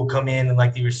 People come in and,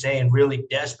 like you were saying, really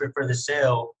desperate for the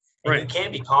sale. And you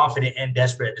can't be confident and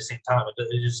desperate at the same time.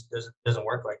 It just doesn't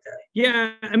work like that.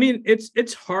 Yeah. I mean,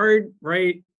 it's hard,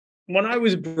 right? When I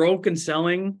was broke and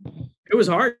selling, it was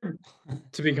hard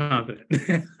to be confident.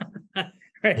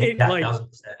 Right? Yeah, like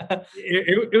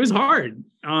it was hard.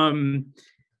 I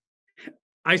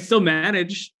still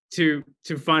managed to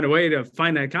find a way to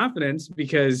find that confidence,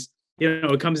 because,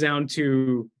 it comes down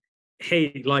to,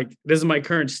 hey, like, this is my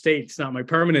current state. It's not my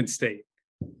permanent state,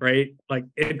 right? Like,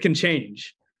 it can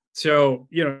change. So,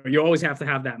 you always have to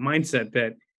have that mindset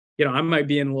that, I might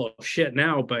be in a little shit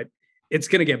now, but it's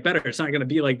going to get better. It's not going to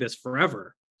be like this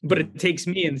forever, but it takes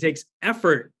me and it takes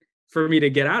effort for me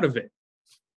to get out of it.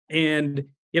 And,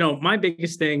 my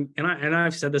biggest thing, and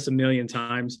I've said this a million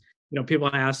times,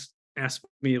 people ask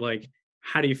me, like,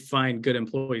 how do you find good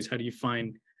employees? How do you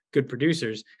find good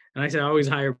producers? And I said, I always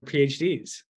hire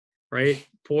PhDs, right?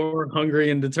 Poor,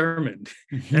 hungry, and determined.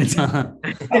 I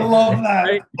love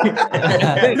that.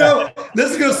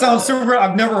 This is going to sound super.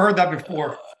 I've never heard that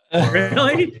before.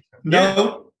 Really?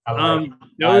 No.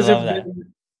 Those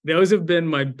have been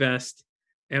my best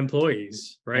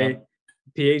employees, right?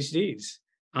 Yeah. PhDs.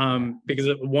 Because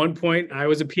at one point I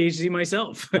was a PhD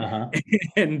myself,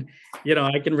 and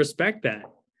I can respect that.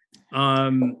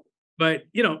 But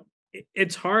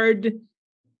it's hard.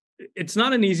 It's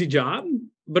not an easy job,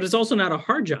 but it's also not a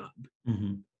hard job,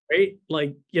 right?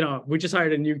 Like we just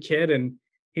hired a new kid, and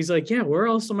he's like, "Yeah, where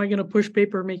else am I going to push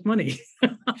paper and make money?"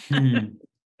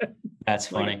 That's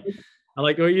funny. I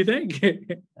like what you think.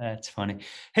 That's funny.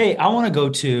 Hey, I want to go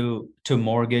to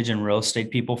mortgage and real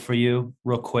estate people for you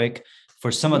real quick.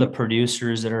 For some of the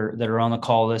producers that are on the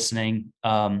call listening,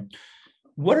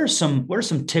 what are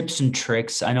some tips and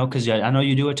tricks? I know, because I know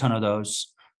you do a ton of those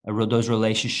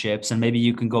relationships, and maybe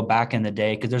you can go back in the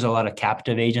day, because there's a lot of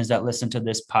captive agents that listen to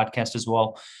this podcast as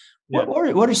well. Yeah.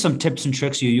 What are some tips and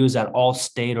tricks you use at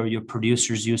Allstate or your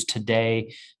producers use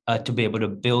today to be able to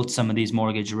build some of these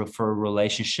mortgage referral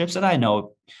relationships? And I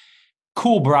know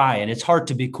Cool Brian, it's hard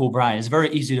to be Cool Brian. It's very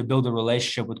easy to build a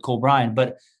relationship with Cool Brian,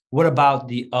 but what about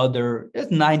the other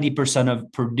 90% of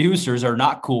producers are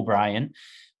not Cool Brian?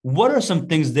 What are some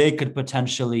things they could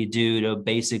potentially do to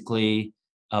basically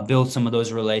build some of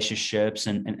those relationships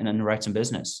and write some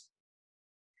business?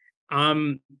 I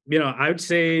would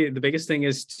say the biggest thing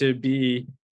is to be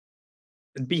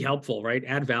helpful, right?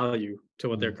 Add value to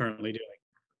what they're currently doing,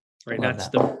 right? That's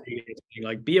the biggest thing.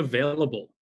 Like, be available,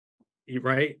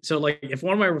 right? So like, if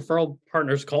one of my referral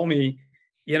partners call me,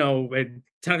 at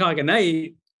 10 o'clock at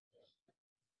night,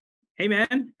 "Hey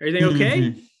man, everything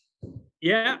okay?"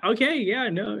 "Yeah, okay, yeah,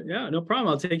 no problem.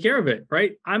 I'll take care of it."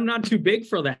 Right? I'm not too big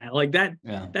for that. Like that.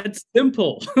 Yeah. That's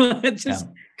simple. It just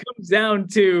comes down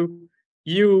to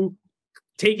you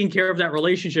taking care of that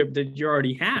relationship that you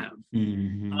already have.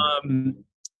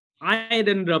 I had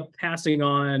ended up passing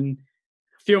on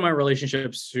a few of my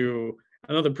relationships to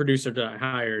another producer that I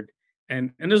hired,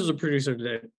 and this was a producer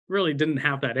that really didn't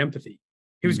have that empathy.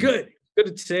 He was good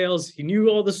at sales. He knew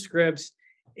all the scripts.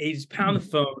 He just pounded the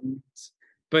phones,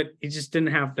 but he just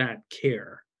didn't have that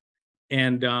care,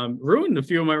 and ruined a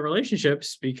few of my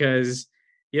relationships because,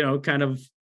 kind of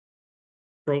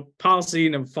wrote policy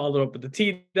and then followed up with the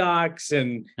T-Docs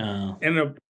and ended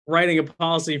up writing a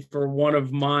policy for one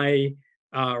of my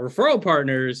referral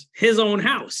partners, his own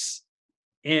house,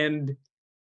 and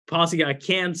policy got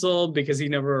canceled because he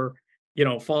never,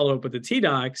 followed up with the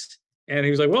T-Docs. And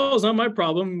he was like, "Well, it's not my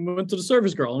problem. We went to the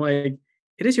service girl." I'm like,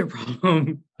 "It is your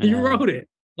problem. You wrote it.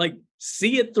 Like,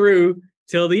 see it through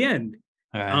till the end."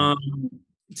 Right.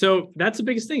 So that's the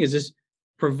biggest thing, is just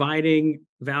providing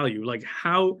value. Like,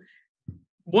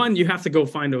 one, you have to go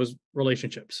find those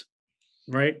relationships,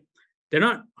 right? They're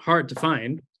not hard to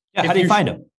find. Yeah. How do you find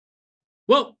them?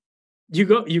 Well, you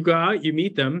go out, you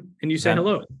meet them, and you say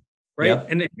hello, right? Yep.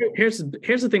 And here's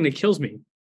the thing that kills me.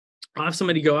 I'll have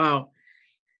somebody go out.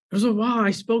 I was like, "Wow,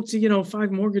 I spoke to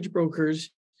 5 mortgage brokers,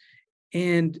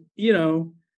 and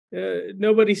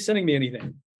nobody's sending me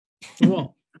anything."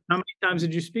 "Well, how many times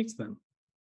did you speak to them?"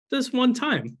 "This one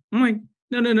time." I'm like,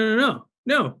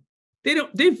 No.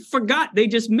 They forgot they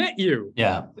just met you.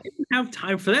 Yeah. They didn't have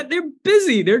time for that. They're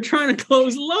busy. They're trying to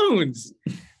close loans,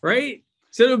 right?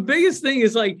 So the biggest thing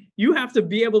is, like, you have to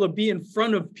be able to be in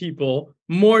front of people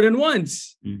more than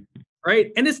once,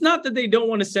 right? And it's not that they don't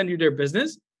want to send you their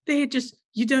business. They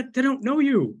don't know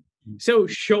you. So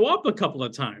show up a couple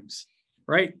of times,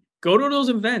 right? Go to those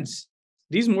events.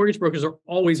 These mortgage brokers are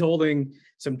always holding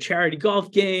some charity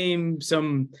golf game,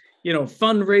 some,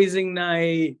 fundraising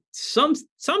night,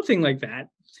 something like that.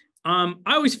 I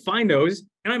always find those,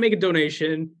 and I make a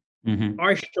donation,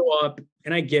 or I show up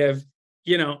and I give,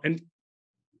 and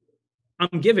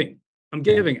I'm giving.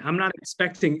 I'm not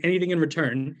expecting anything in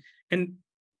return. And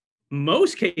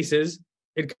most cases,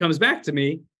 it comes back to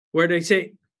me where they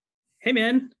say, "Hey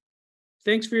man,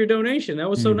 thanks for your donation. That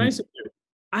was so nice of you.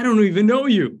 I don't even know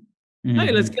you.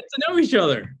 Hey, let's get to know each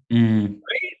other."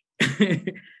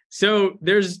 Right? So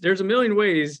there's a million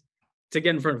ways to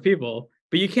get in front of people,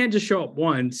 but you can't just show up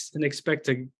once and expect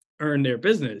to earn their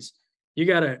business. You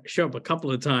got to show up a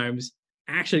couple of times,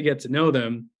 actually get to know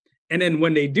them. And then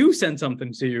when they do send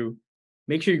something to you,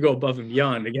 make sure you go above and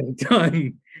beyond to get it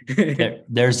done.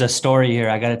 There's a story here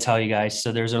I got to tell you guys.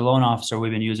 So there's a loan officer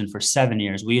we've been using for 7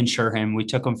 years. We insure him. We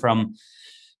took him from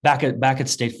back at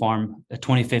State Farm.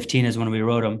 2015 is when we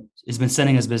wrote him. He's been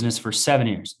sending his business for 7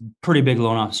 years. Pretty big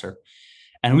loan officer.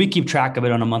 And we keep track of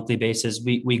it on a monthly basis.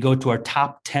 We go to our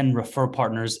top 10 refer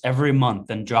partners every month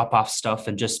and drop off stuff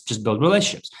and just build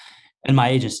relationships. And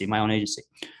my own agency.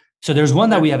 So there's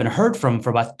one that we haven't heard from for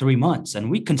about 3 months,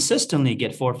 and we consistently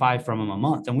get 4 or 5 from him a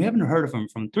month, and we haven't heard of him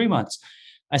from 3 months.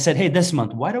 I said, "Hey, this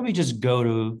month, why don't we just go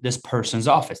to this person's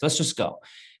office? Let's just go."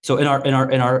 So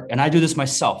and I do this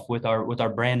myself with our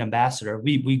brand ambassador.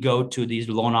 We go to these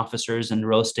loan officers and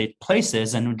real estate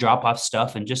places and drop off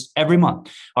stuff, and just every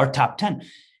month our top 10.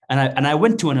 And I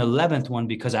went to an 11th one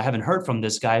because I haven't heard from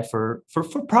this guy for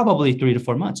probably 3 to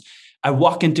 4 months. I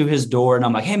walk into his door and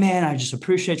I'm like, hey man, I just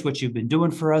appreciate what you've been doing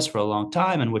for us for a long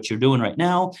time and what you're doing right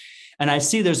now. And I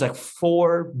see there's like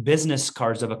 4 business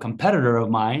cards of a competitor of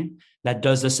mine that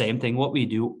does the same thing what we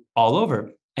do all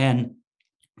over. And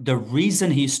the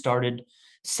reason he started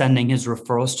sending his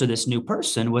referrals to this new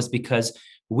person was because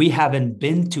we haven't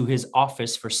been to his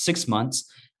office for 6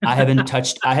 months. I haven't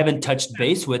touched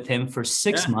base with him for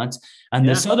 6 months. And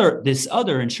this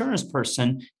other insurance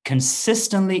person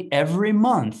consistently every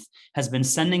month has been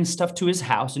sending stuff to his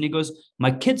house. And he goes,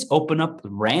 my kids open up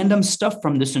random stuff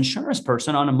from this insurance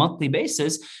person on a monthly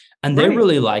basis. And they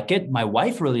really like it. My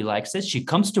wife really likes it. She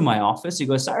comes to my office. He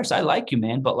goes, Cyrus, I like you,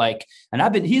 man. But like,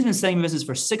 and he's been selling business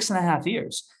for 6.5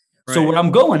 years. Right. So what I'm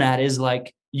going at is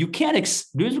like, you can't,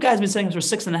 these guys have been saying this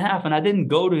for 6.5, and I didn't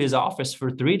go to his office for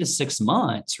 3 to 6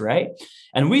 months. Right.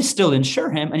 And we still insure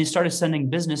him. And he started sending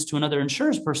business to another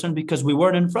insurance person because we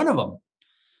weren't in front of him.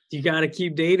 You got to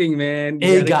keep dating, man.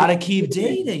 You got to keep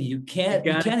dating. You can't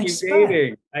keep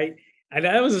dating.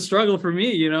 That was a struggle for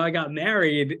me. You know, I got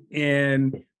married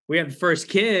and we had the first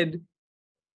kid,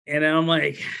 and I'm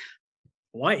like,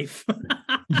 wife,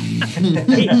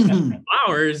 8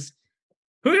 hours.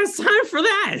 Who has time for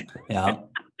that? Yeah.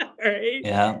 Right.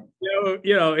 Yeah.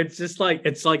 You know, it's just like,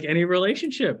 it's like any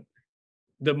relationship.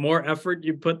 The more effort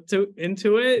you put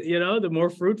into it, you know, the more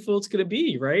fruitful it's going to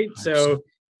be. Right. 100%. So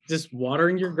just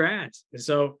watering your grass.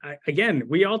 So again,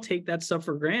 we all take that stuff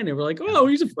for granted. We're like, oh,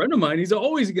 he's a friend of mine. He's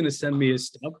always going to send me his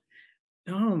stuff.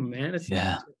 No, man, it's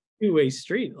a two-way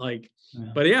street. Like,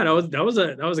 but yeah, that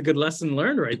was a good lesson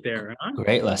learned right there. Huh?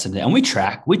 Great lesson. And we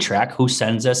track who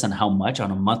sends us and how much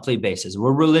on a monthly basis.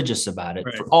 We're religious about it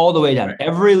for all the way down. Right.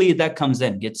 Every lead that comes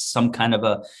in gets some kind of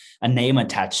a name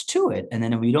attached to it. And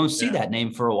then if we don't see that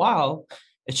name for a while,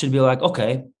 it should be like,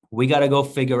 okay, we got to go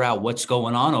figure out what's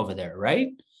going on over there. Right.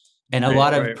 And a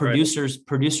lot of producers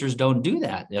don't do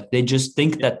that. They just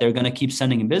think that they're going to keep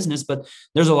sending in business. But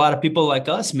there's a lot of people like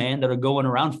us, man, that are going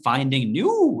around finding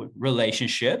new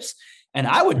relationships. And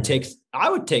I would take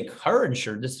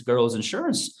this girl's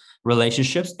insurance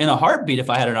relationships in a heartbeat if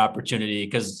I had an opportunity.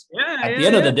 Because at the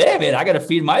end of the day, man, I got to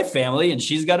feed my family and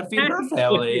she's got to feed her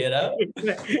family, you know?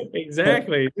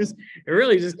 Exactly. It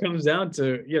really just comes down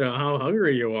to, you know, how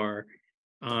hungry you are.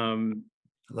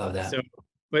 Love that. So,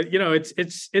 but you know,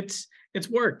 it's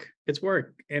work. It's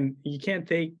work, and you can't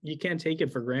take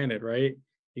it for granted, right?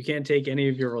 You can't take any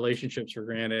of your relationships for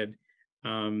granted.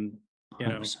 You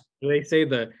know, they say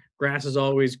the grass is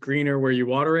always greener where you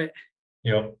water it.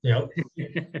 Yep.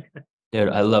 Dude,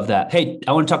 I love that. Hey,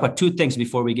 I want to talk about 2 things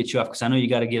before we get you off, because I know you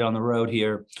got to get on the road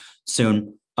here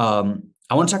soon. I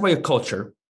want to talk about your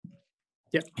culture.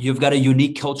 Yeah. You've got a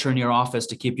unique culture in your office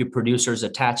to keep your producers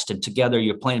attached and together.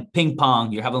 You're playing ping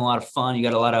pong. You're having a lot of fun. You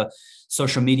got a lot of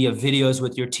social media videos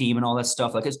with your team and all that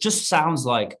stuff. Like, it just sounds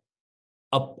like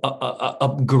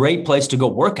a great place to go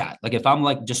work at. Like, if I'm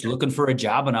like just looking for a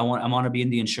job and I want to be in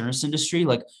the insurance industry,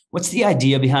 like, what's the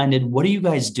idea behind it? What do you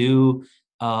guys do?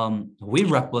 We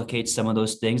replicate some of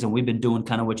those things, and we've been doing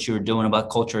kind of what you're doing about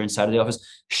culture inside of the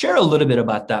office. Share a little bit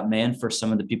about that, man, for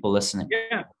some of the people listening.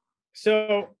 Yeah.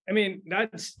 So, I mean,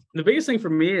 that's the biggest thing for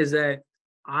me, is that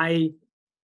I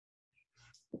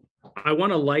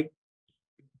want to like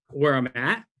where I'm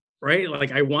at, right?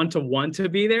 Like, I want to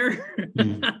be there.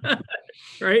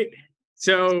 Right.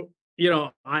 So, you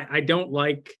know, I don't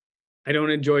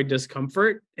enjoy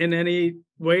discomfort in any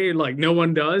way. Like, no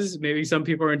one does. Maybe some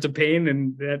people are into pain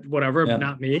and that, whatever, but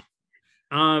not me.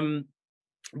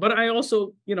 But I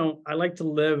also, you know, I like to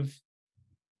live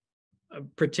a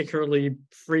particularly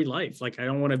free life. Like, I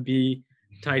don't want to be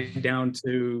tied down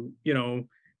to, you know,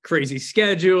 crazy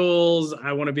schedules.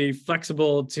 I want to be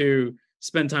flexible to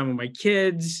spend time with my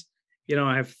kids. You know,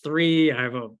 I have 3. I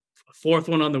have a 4th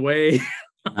one on the way.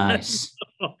 Nice.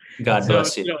 God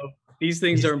bless you. You know, these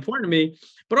things are important to me,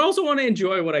 but I also want to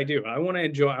enjoy what I do. I want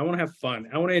to have fun.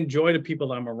 I want to enjoy the people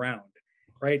that I'm around.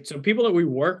 Right. So people that we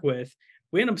work with,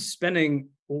 we end up spending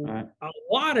a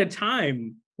lot of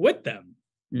time with them.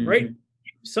 Right.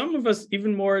 Some of us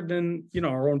even more than, you know,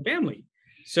 our own family.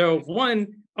 So one,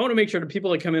 I want to make sure the people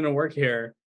that come in and work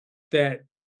here, that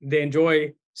they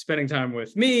enjoy spending time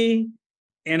with me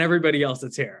and everybody else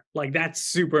that's here. Like, that's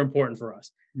super important for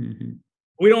us.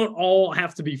 We don't all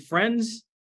have to be friends,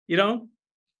 you know.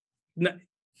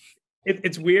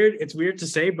 It's weird. It's weird to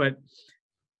say, but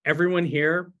everyone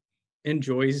here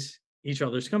enjoys each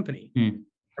other's company.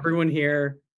 Everyone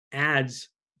here adds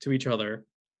to each other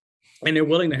and they're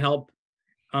willing to help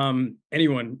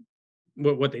anyone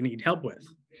with what they need help with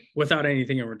without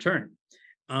anything in return.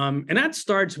 And that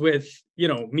starts with,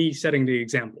 me setting the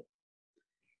example,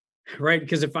 right?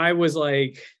 Because if I was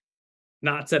like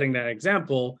not setting that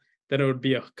example, then it would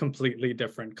be a completely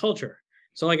different culture.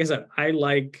 So like I said, I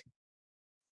like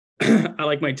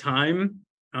my time.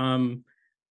 I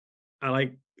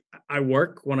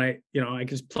work when I can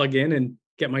just plug in and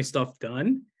get my stuff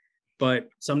done. But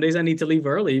some days I need to leave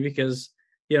early because,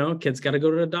 kids got to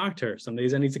go to the doctor. Some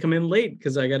days I need to come in late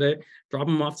because I got to drop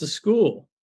them off to school.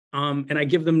 And I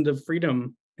give them the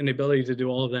freedom and the ability to do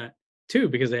all of that too,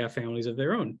 because they have families of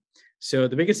their own. So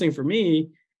the biggest thing for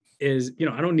me is,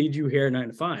 I don't need you here 9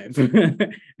 to 5,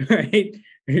 right?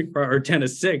 Or 10 to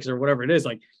 6 or whatever it is.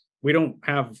 Like, we don't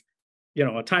have,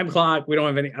 a time clock. We don't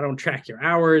have any, I don't track your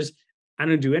hours. I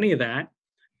don't do any of that.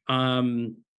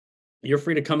 You're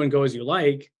free to come and go as you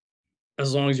like,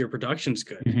 as long as your production's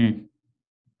good. Mm-hmm.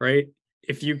 Right?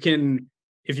 If you can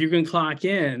clock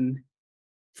in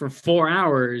for 4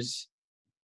 hours,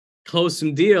 close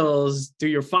some deals, do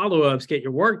your follow-ups, get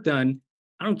your work done,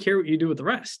 I don't care what you do with the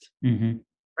rest. Mm-hmm.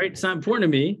 Right? It's not important to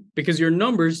me because your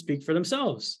numbers speak for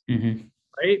themselves. Mm-hmm.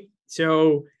 Right?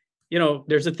 So,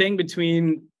 there's a thing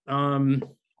between,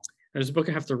 there's a book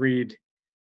I have to read,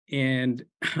 and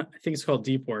I think it's called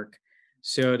Deep Work.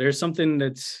 So there's something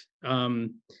that's,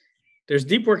 there's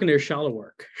deep work and there's shallow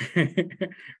work,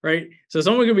 right? So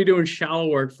someone could be doing shallow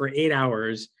work for 8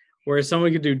 hours, whereas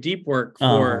someone could do deep work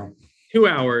for 2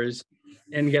 hours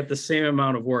and get the same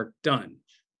amount of work done,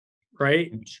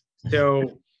 right?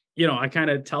 So, I kind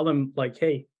of tell them like,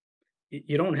 hey,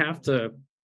 you don't have to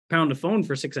pound the phone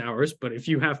for 6 hours, but if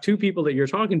you have 2 people that you're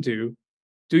talking to,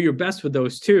 do your best with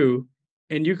those 2,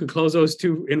 and you could close those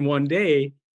 2 in one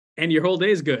day, and your whole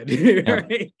day is good,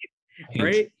 right?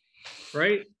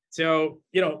 Right. So,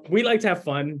 we like to have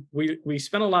fun. We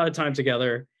spend a lot of time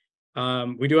together.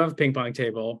 We do have a ping pong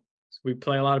table. So we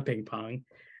play a lot of ping pong.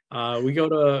 We go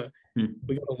to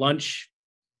lunch,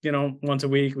 once a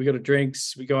week. We go to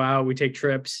drinks. We go out. We take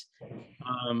trips.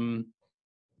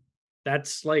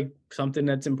 That's like something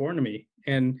that's important to me.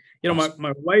 And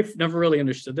my wife never really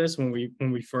understood this when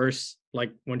we first,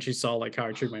 like, when she saw like how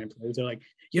I treat my employees. They're like,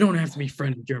 you don't have to be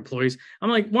friends with your employees. I'm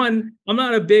like, one, I'm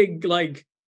not a big like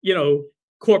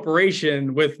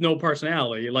corporation with no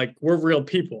personality. Like, we're real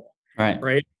people,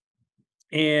 right?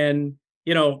 And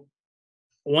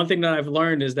one thing that I've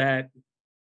learned is that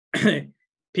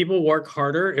people work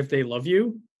harder if they love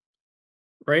you,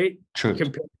 right? True.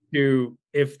 Compared to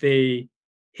if they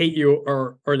hate you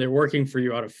or they're working for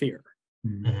you out of fear.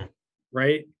 Mm-hmm.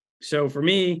 Right? So for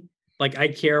me, like, I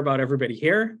care about everybody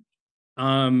here.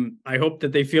 I hope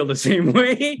that they feel the same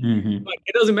way. Mm-hmm. But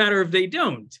it doesn't matter if they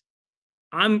don't.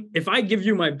 If I give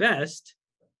you my best,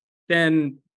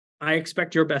 then I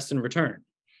expect your best in return.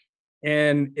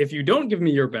 And if you don't give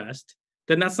me your best,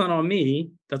 then that's not on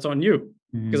me, that's on you,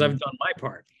 because I've done my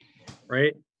part.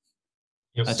 Right?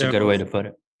 Yep. That's a good way to put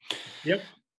it. Yep.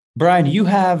 Brian, you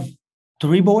have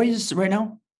 3 boys right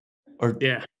now? Or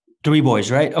yeah. 3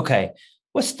 boys, right? Okay.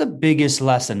 What's the biggest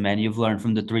lesson, man, you've learned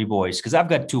from the 3 boys? Because I've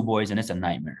got 2 boys and it's a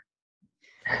nightmare.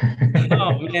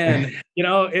 Oh man,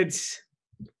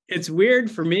 it's weird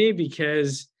for me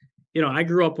because I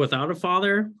grew up without a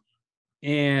father,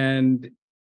 and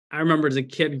I remember as a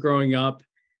kid growing up,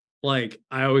 like,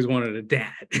 I always wanted a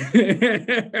dad.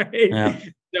 Right? Yeah.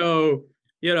 So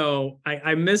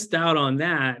I missed out on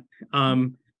that.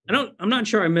 I'm not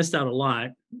sure I missed out a lot.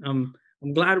 I'm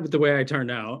glad with the way I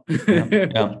turned out.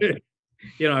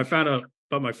 Yeah. I found out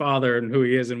about my father and who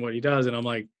he is and what he does, and I'm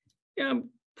like, yeah,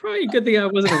 probably a good thing I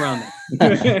wasn't around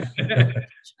that.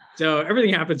 So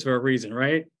everything happens for a reason,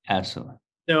 right? Absolutely.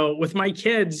 So with my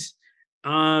kids,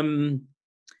 I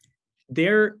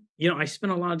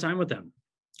spend a lot of time with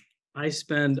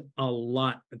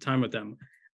them.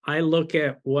 I look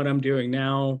at what I'm doing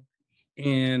now,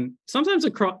 and sometimes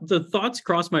the thoughts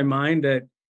cross my mind that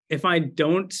if I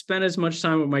don't spend as much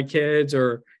time with my kids,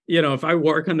 or, if I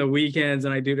work on the weekends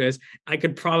and I do this, I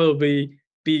could probably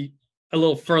be a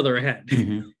little further ahead.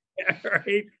 Mm-hmm.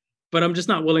 Right? But I'm just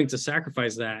not willing to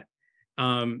sacrifice that.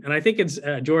 And I think it's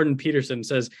Jordan Peterson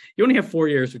says, you only have 4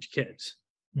 years with your kids.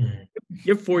 Mm-hmm.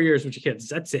 You have 4 years with your kids.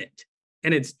 That's it.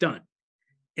 And it's done.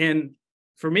 And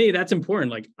for me, that's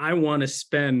important. Like, I want to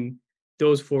spend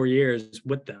those 4 years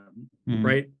with them, mm-hmm.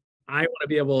 right? I want to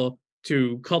be able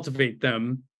to cultivate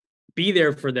them, be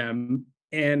there for them,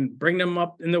 and bring them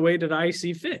up in the way that I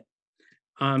see fit.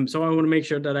 So I want to make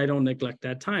sure that I don't neglect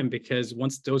that time, because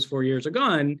once those 4 years are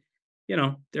gone,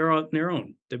 they're on their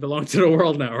own. They belong to the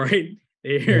world now, right?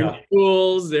 They're in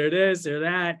schools, they're this, they're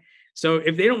that. So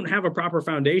if they don't have a proper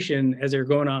foundation as they're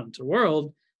going out into the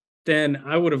world, then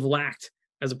I would have lacked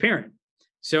as a parent.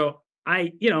 So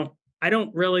I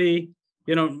don't really,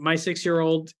 my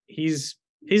 6-year-old, he's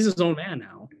his own man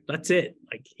now. That's it.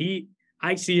 Like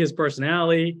I see his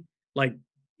personality, like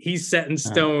he's set in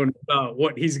stone about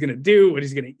what he's going to do, what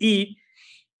he's going to eat.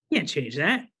 Can't change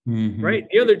that. Mm-hmm. Right.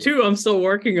 The other two I'm still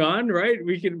working on, right?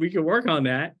 We can work on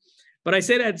that. But I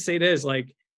say that to say this,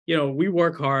 like, we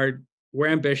work hard, we're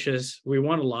ambitious, we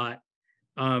want a lot.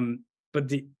 But at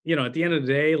the end of the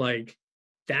day, like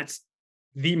that's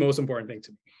the most important thing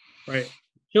to me, right?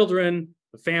 Children,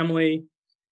 the family,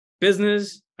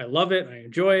 business. I love it. I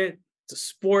enjoy it. It's a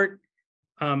sport.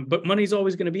 But money's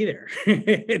always going to be there.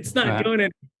 It's not going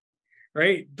in,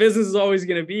 right? Business is always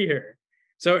going to be here.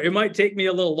 So it might take me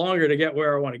a little longer to get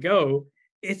where I want to go.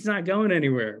 It's not going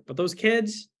anywhere. But those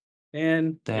kids,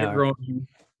 man, they're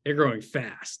growing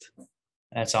fast.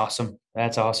 That's awesome.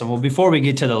 That's awesome. Well, before we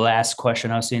get to the last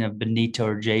question, I was seeing if Benito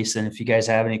or Jason, if you guys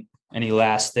have any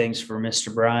last things for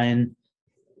Mr. Brian.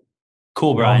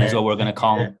 Cool Brian is what we're going to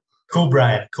call him. Cool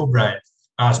Brian.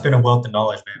 It's been a wealth of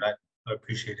knowledge, man. I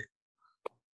appreciate it.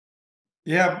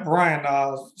 Yeah, Brian,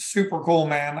 super cool,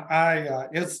 man.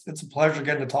 It's a pleasure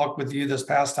getting to talk with you this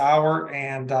past hour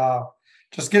and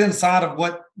just get inside of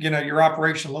what your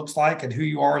operation looks like and who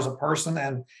you are as a person.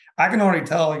 And I can already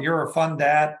tell you're a fun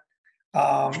dad.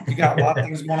 You got a lot of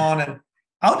things going on, and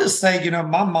I'll just say,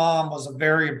 my mom was a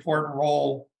very important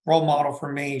role model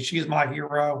for me. She's my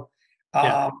hero.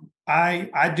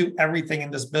 I do everything in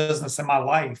this business in my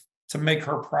life to make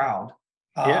her proud.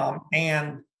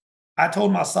 And I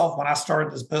told myself when I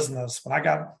started this business, when I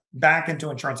got back into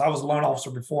insurance, I was a loan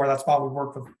officer before. That's why we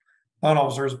work with loan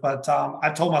officers. But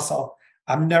I told myself,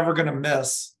 I'm never going to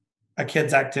miss a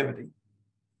kid's activity.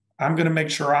 I'm going to make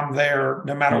sure I'm there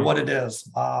no matter what it is.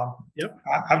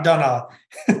 I've done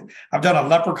a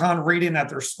leprechaun reading at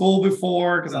their school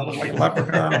before because I look like a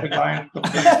leprechaun.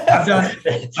 I've done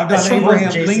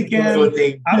Abraham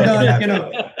Lincoln. I've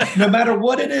done, no matter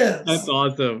what it is. That's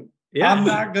awesome. Yeah. I'm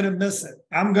not going to miss it.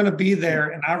 I'm going to be there.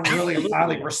 And I really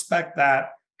highly respect that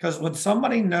because when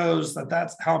somebody knows that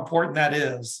that's how important that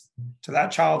is to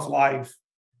that child's life,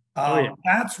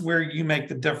 that's where you make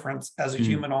the difference as a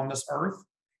human on this earth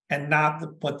and not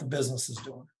what the business is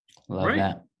doing. Love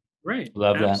that. Right.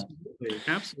 Love that.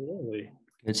 Absolutely.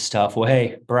 Good stuff. Well,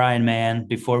 hey, Brian, man,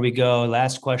 before we go,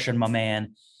 last question, my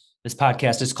man. This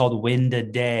podcast is called Win the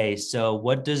Day. So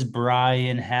what does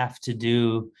Brian have to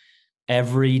do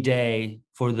every day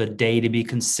for the day to be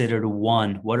considered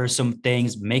won? What are some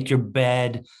things? Make your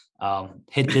bed,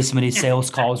 hit this many sales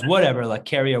calls, whatever, like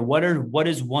carrier. What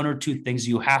is one or two things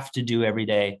you have to do every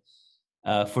day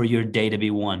for your day to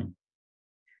be won?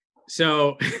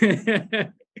 So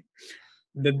the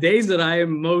days that I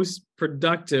am most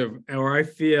productive or I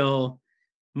feel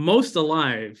most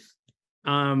alive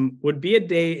would be a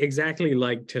day exactly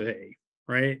like today,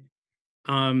 right?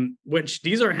 Which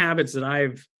these are habits that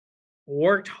I've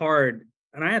worked hard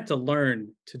and I had to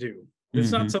learn to do.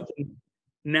 It's not something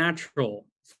natural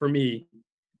for me.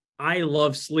 I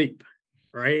love sleep,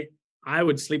 right? I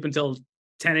would sleep until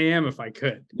 10 a.m. if I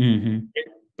could,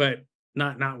 but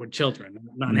not with children,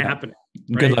 not happening.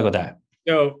 Right? Good luck with that.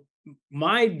 So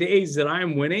my days that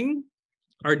I'm winning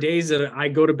are days that I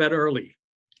go to bed early,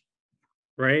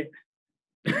 right?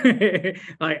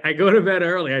 Like I go to bed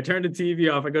early. I turn the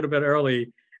TV off. I go to bed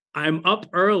early. I'm up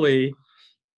early.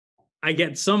 I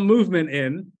get some movement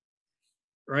in,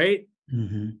 right?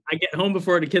 I get home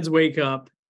before the kids wake up,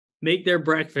 make their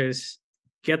breakfast,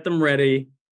 get them ready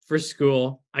for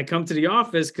school. I come to the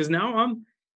office because now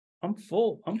I'm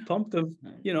full. I'm pumped of,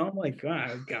 I'm like,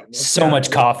 I've got so much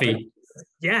coffee.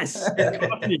 Yes,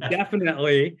 coffee,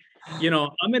 definitely.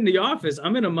 I'm in the office.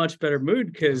 I'm in a much better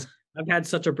mood because I've had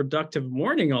such a productive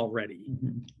morning already,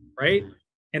 right?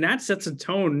 And that sets a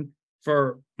tone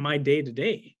for my day to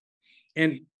day.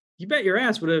 And you bet your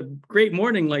ass with a great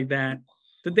morning like that,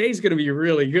 the day's going to be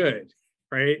really good,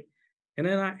 right? And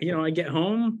then I get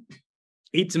home,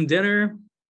 eat some dinner,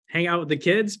 hang out with the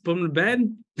kids, put them to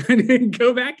bed, and then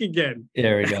go back again.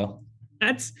 There we go.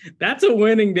 That's a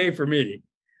winning day for me.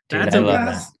 Dude,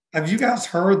 have you guys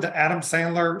heard the Adam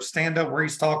Sandler stand-up where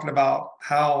he's talking about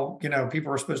how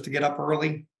people are supposed to get up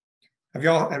early? Have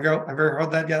you ever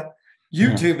heard that yet?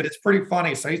 YouTube, but it's pretty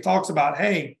funny. So he talks about,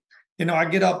 hey, I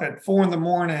get up at 4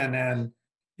 a.m. and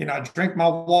I drink my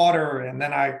water and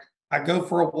then I go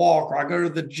for a walk or I go to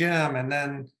the gym and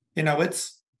then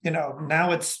it's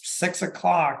now it's 6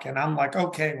 o'clock and I'm like,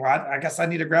 okay, well, I guess I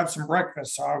need to grab some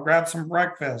breakfast. So I'll grab some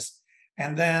breakfast.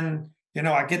 And then,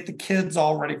 I get the kids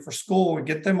all ready for school and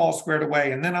get them all squared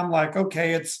away. And then I'm like,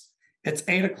 okay, it's It's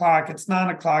 8 o'clock. It's 9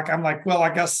 o'clock. I'm like, well,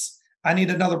 I guess I need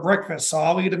another breakfast. So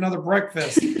I'll eat another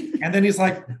breakfast. And then he's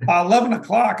like, by 11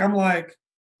 o'clock, I'm like,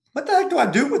 what the heck do I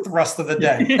do with the rest of the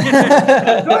day?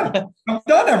 I've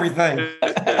done everything.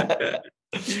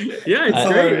 Yeah,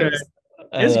 it's great.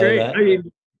 It's great. That. I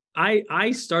mean,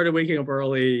 I started waking up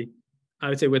early, I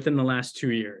would say within the last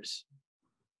 2 years,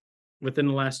 within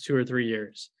the last 2 or 3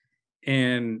 years.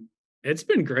 And it's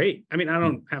been great. I mean, I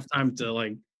don't have time to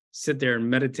like sit there and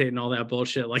meditate and all that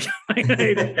bullshit, like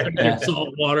salt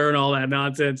water and all that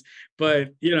nonsense. But,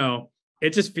 you know,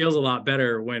 it just feels a lot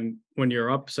better when you're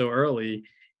up so early.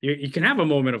 You can have a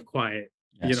moment of quiet,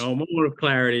 you know, a moment of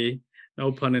clarity.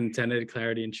 No pun intended,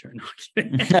 clarity and sure. No,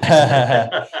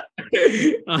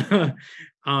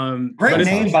 great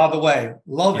name, by the way.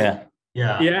 Love it.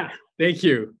 Yeah. Thank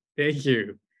you.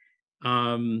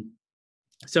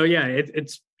 So yeah,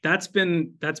 that's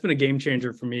been a game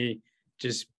changer for me.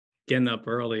 Just getting up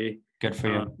early. Good for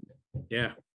you.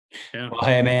 Yeah. Well,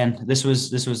 hey man, this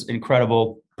was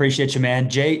incredible. Appreciate you, man.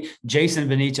 Jason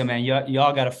Benito, man.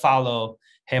 Y'all got to follow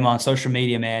him on social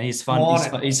media, man. He's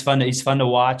fun. He's fun to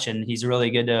watch, and he's really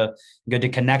good to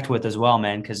connect with as well,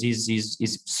 man. Because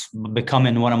he's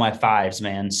becoming one of my fives,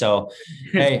 man. So,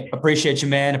 hey, appreciate you,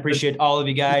 man. Appreciate all of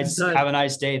you guys. Have a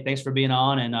nice day. Thanks for being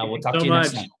on, and we'll talk to you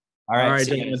next time. All right,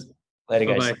 see you guys. Later,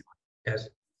 guys. Yes.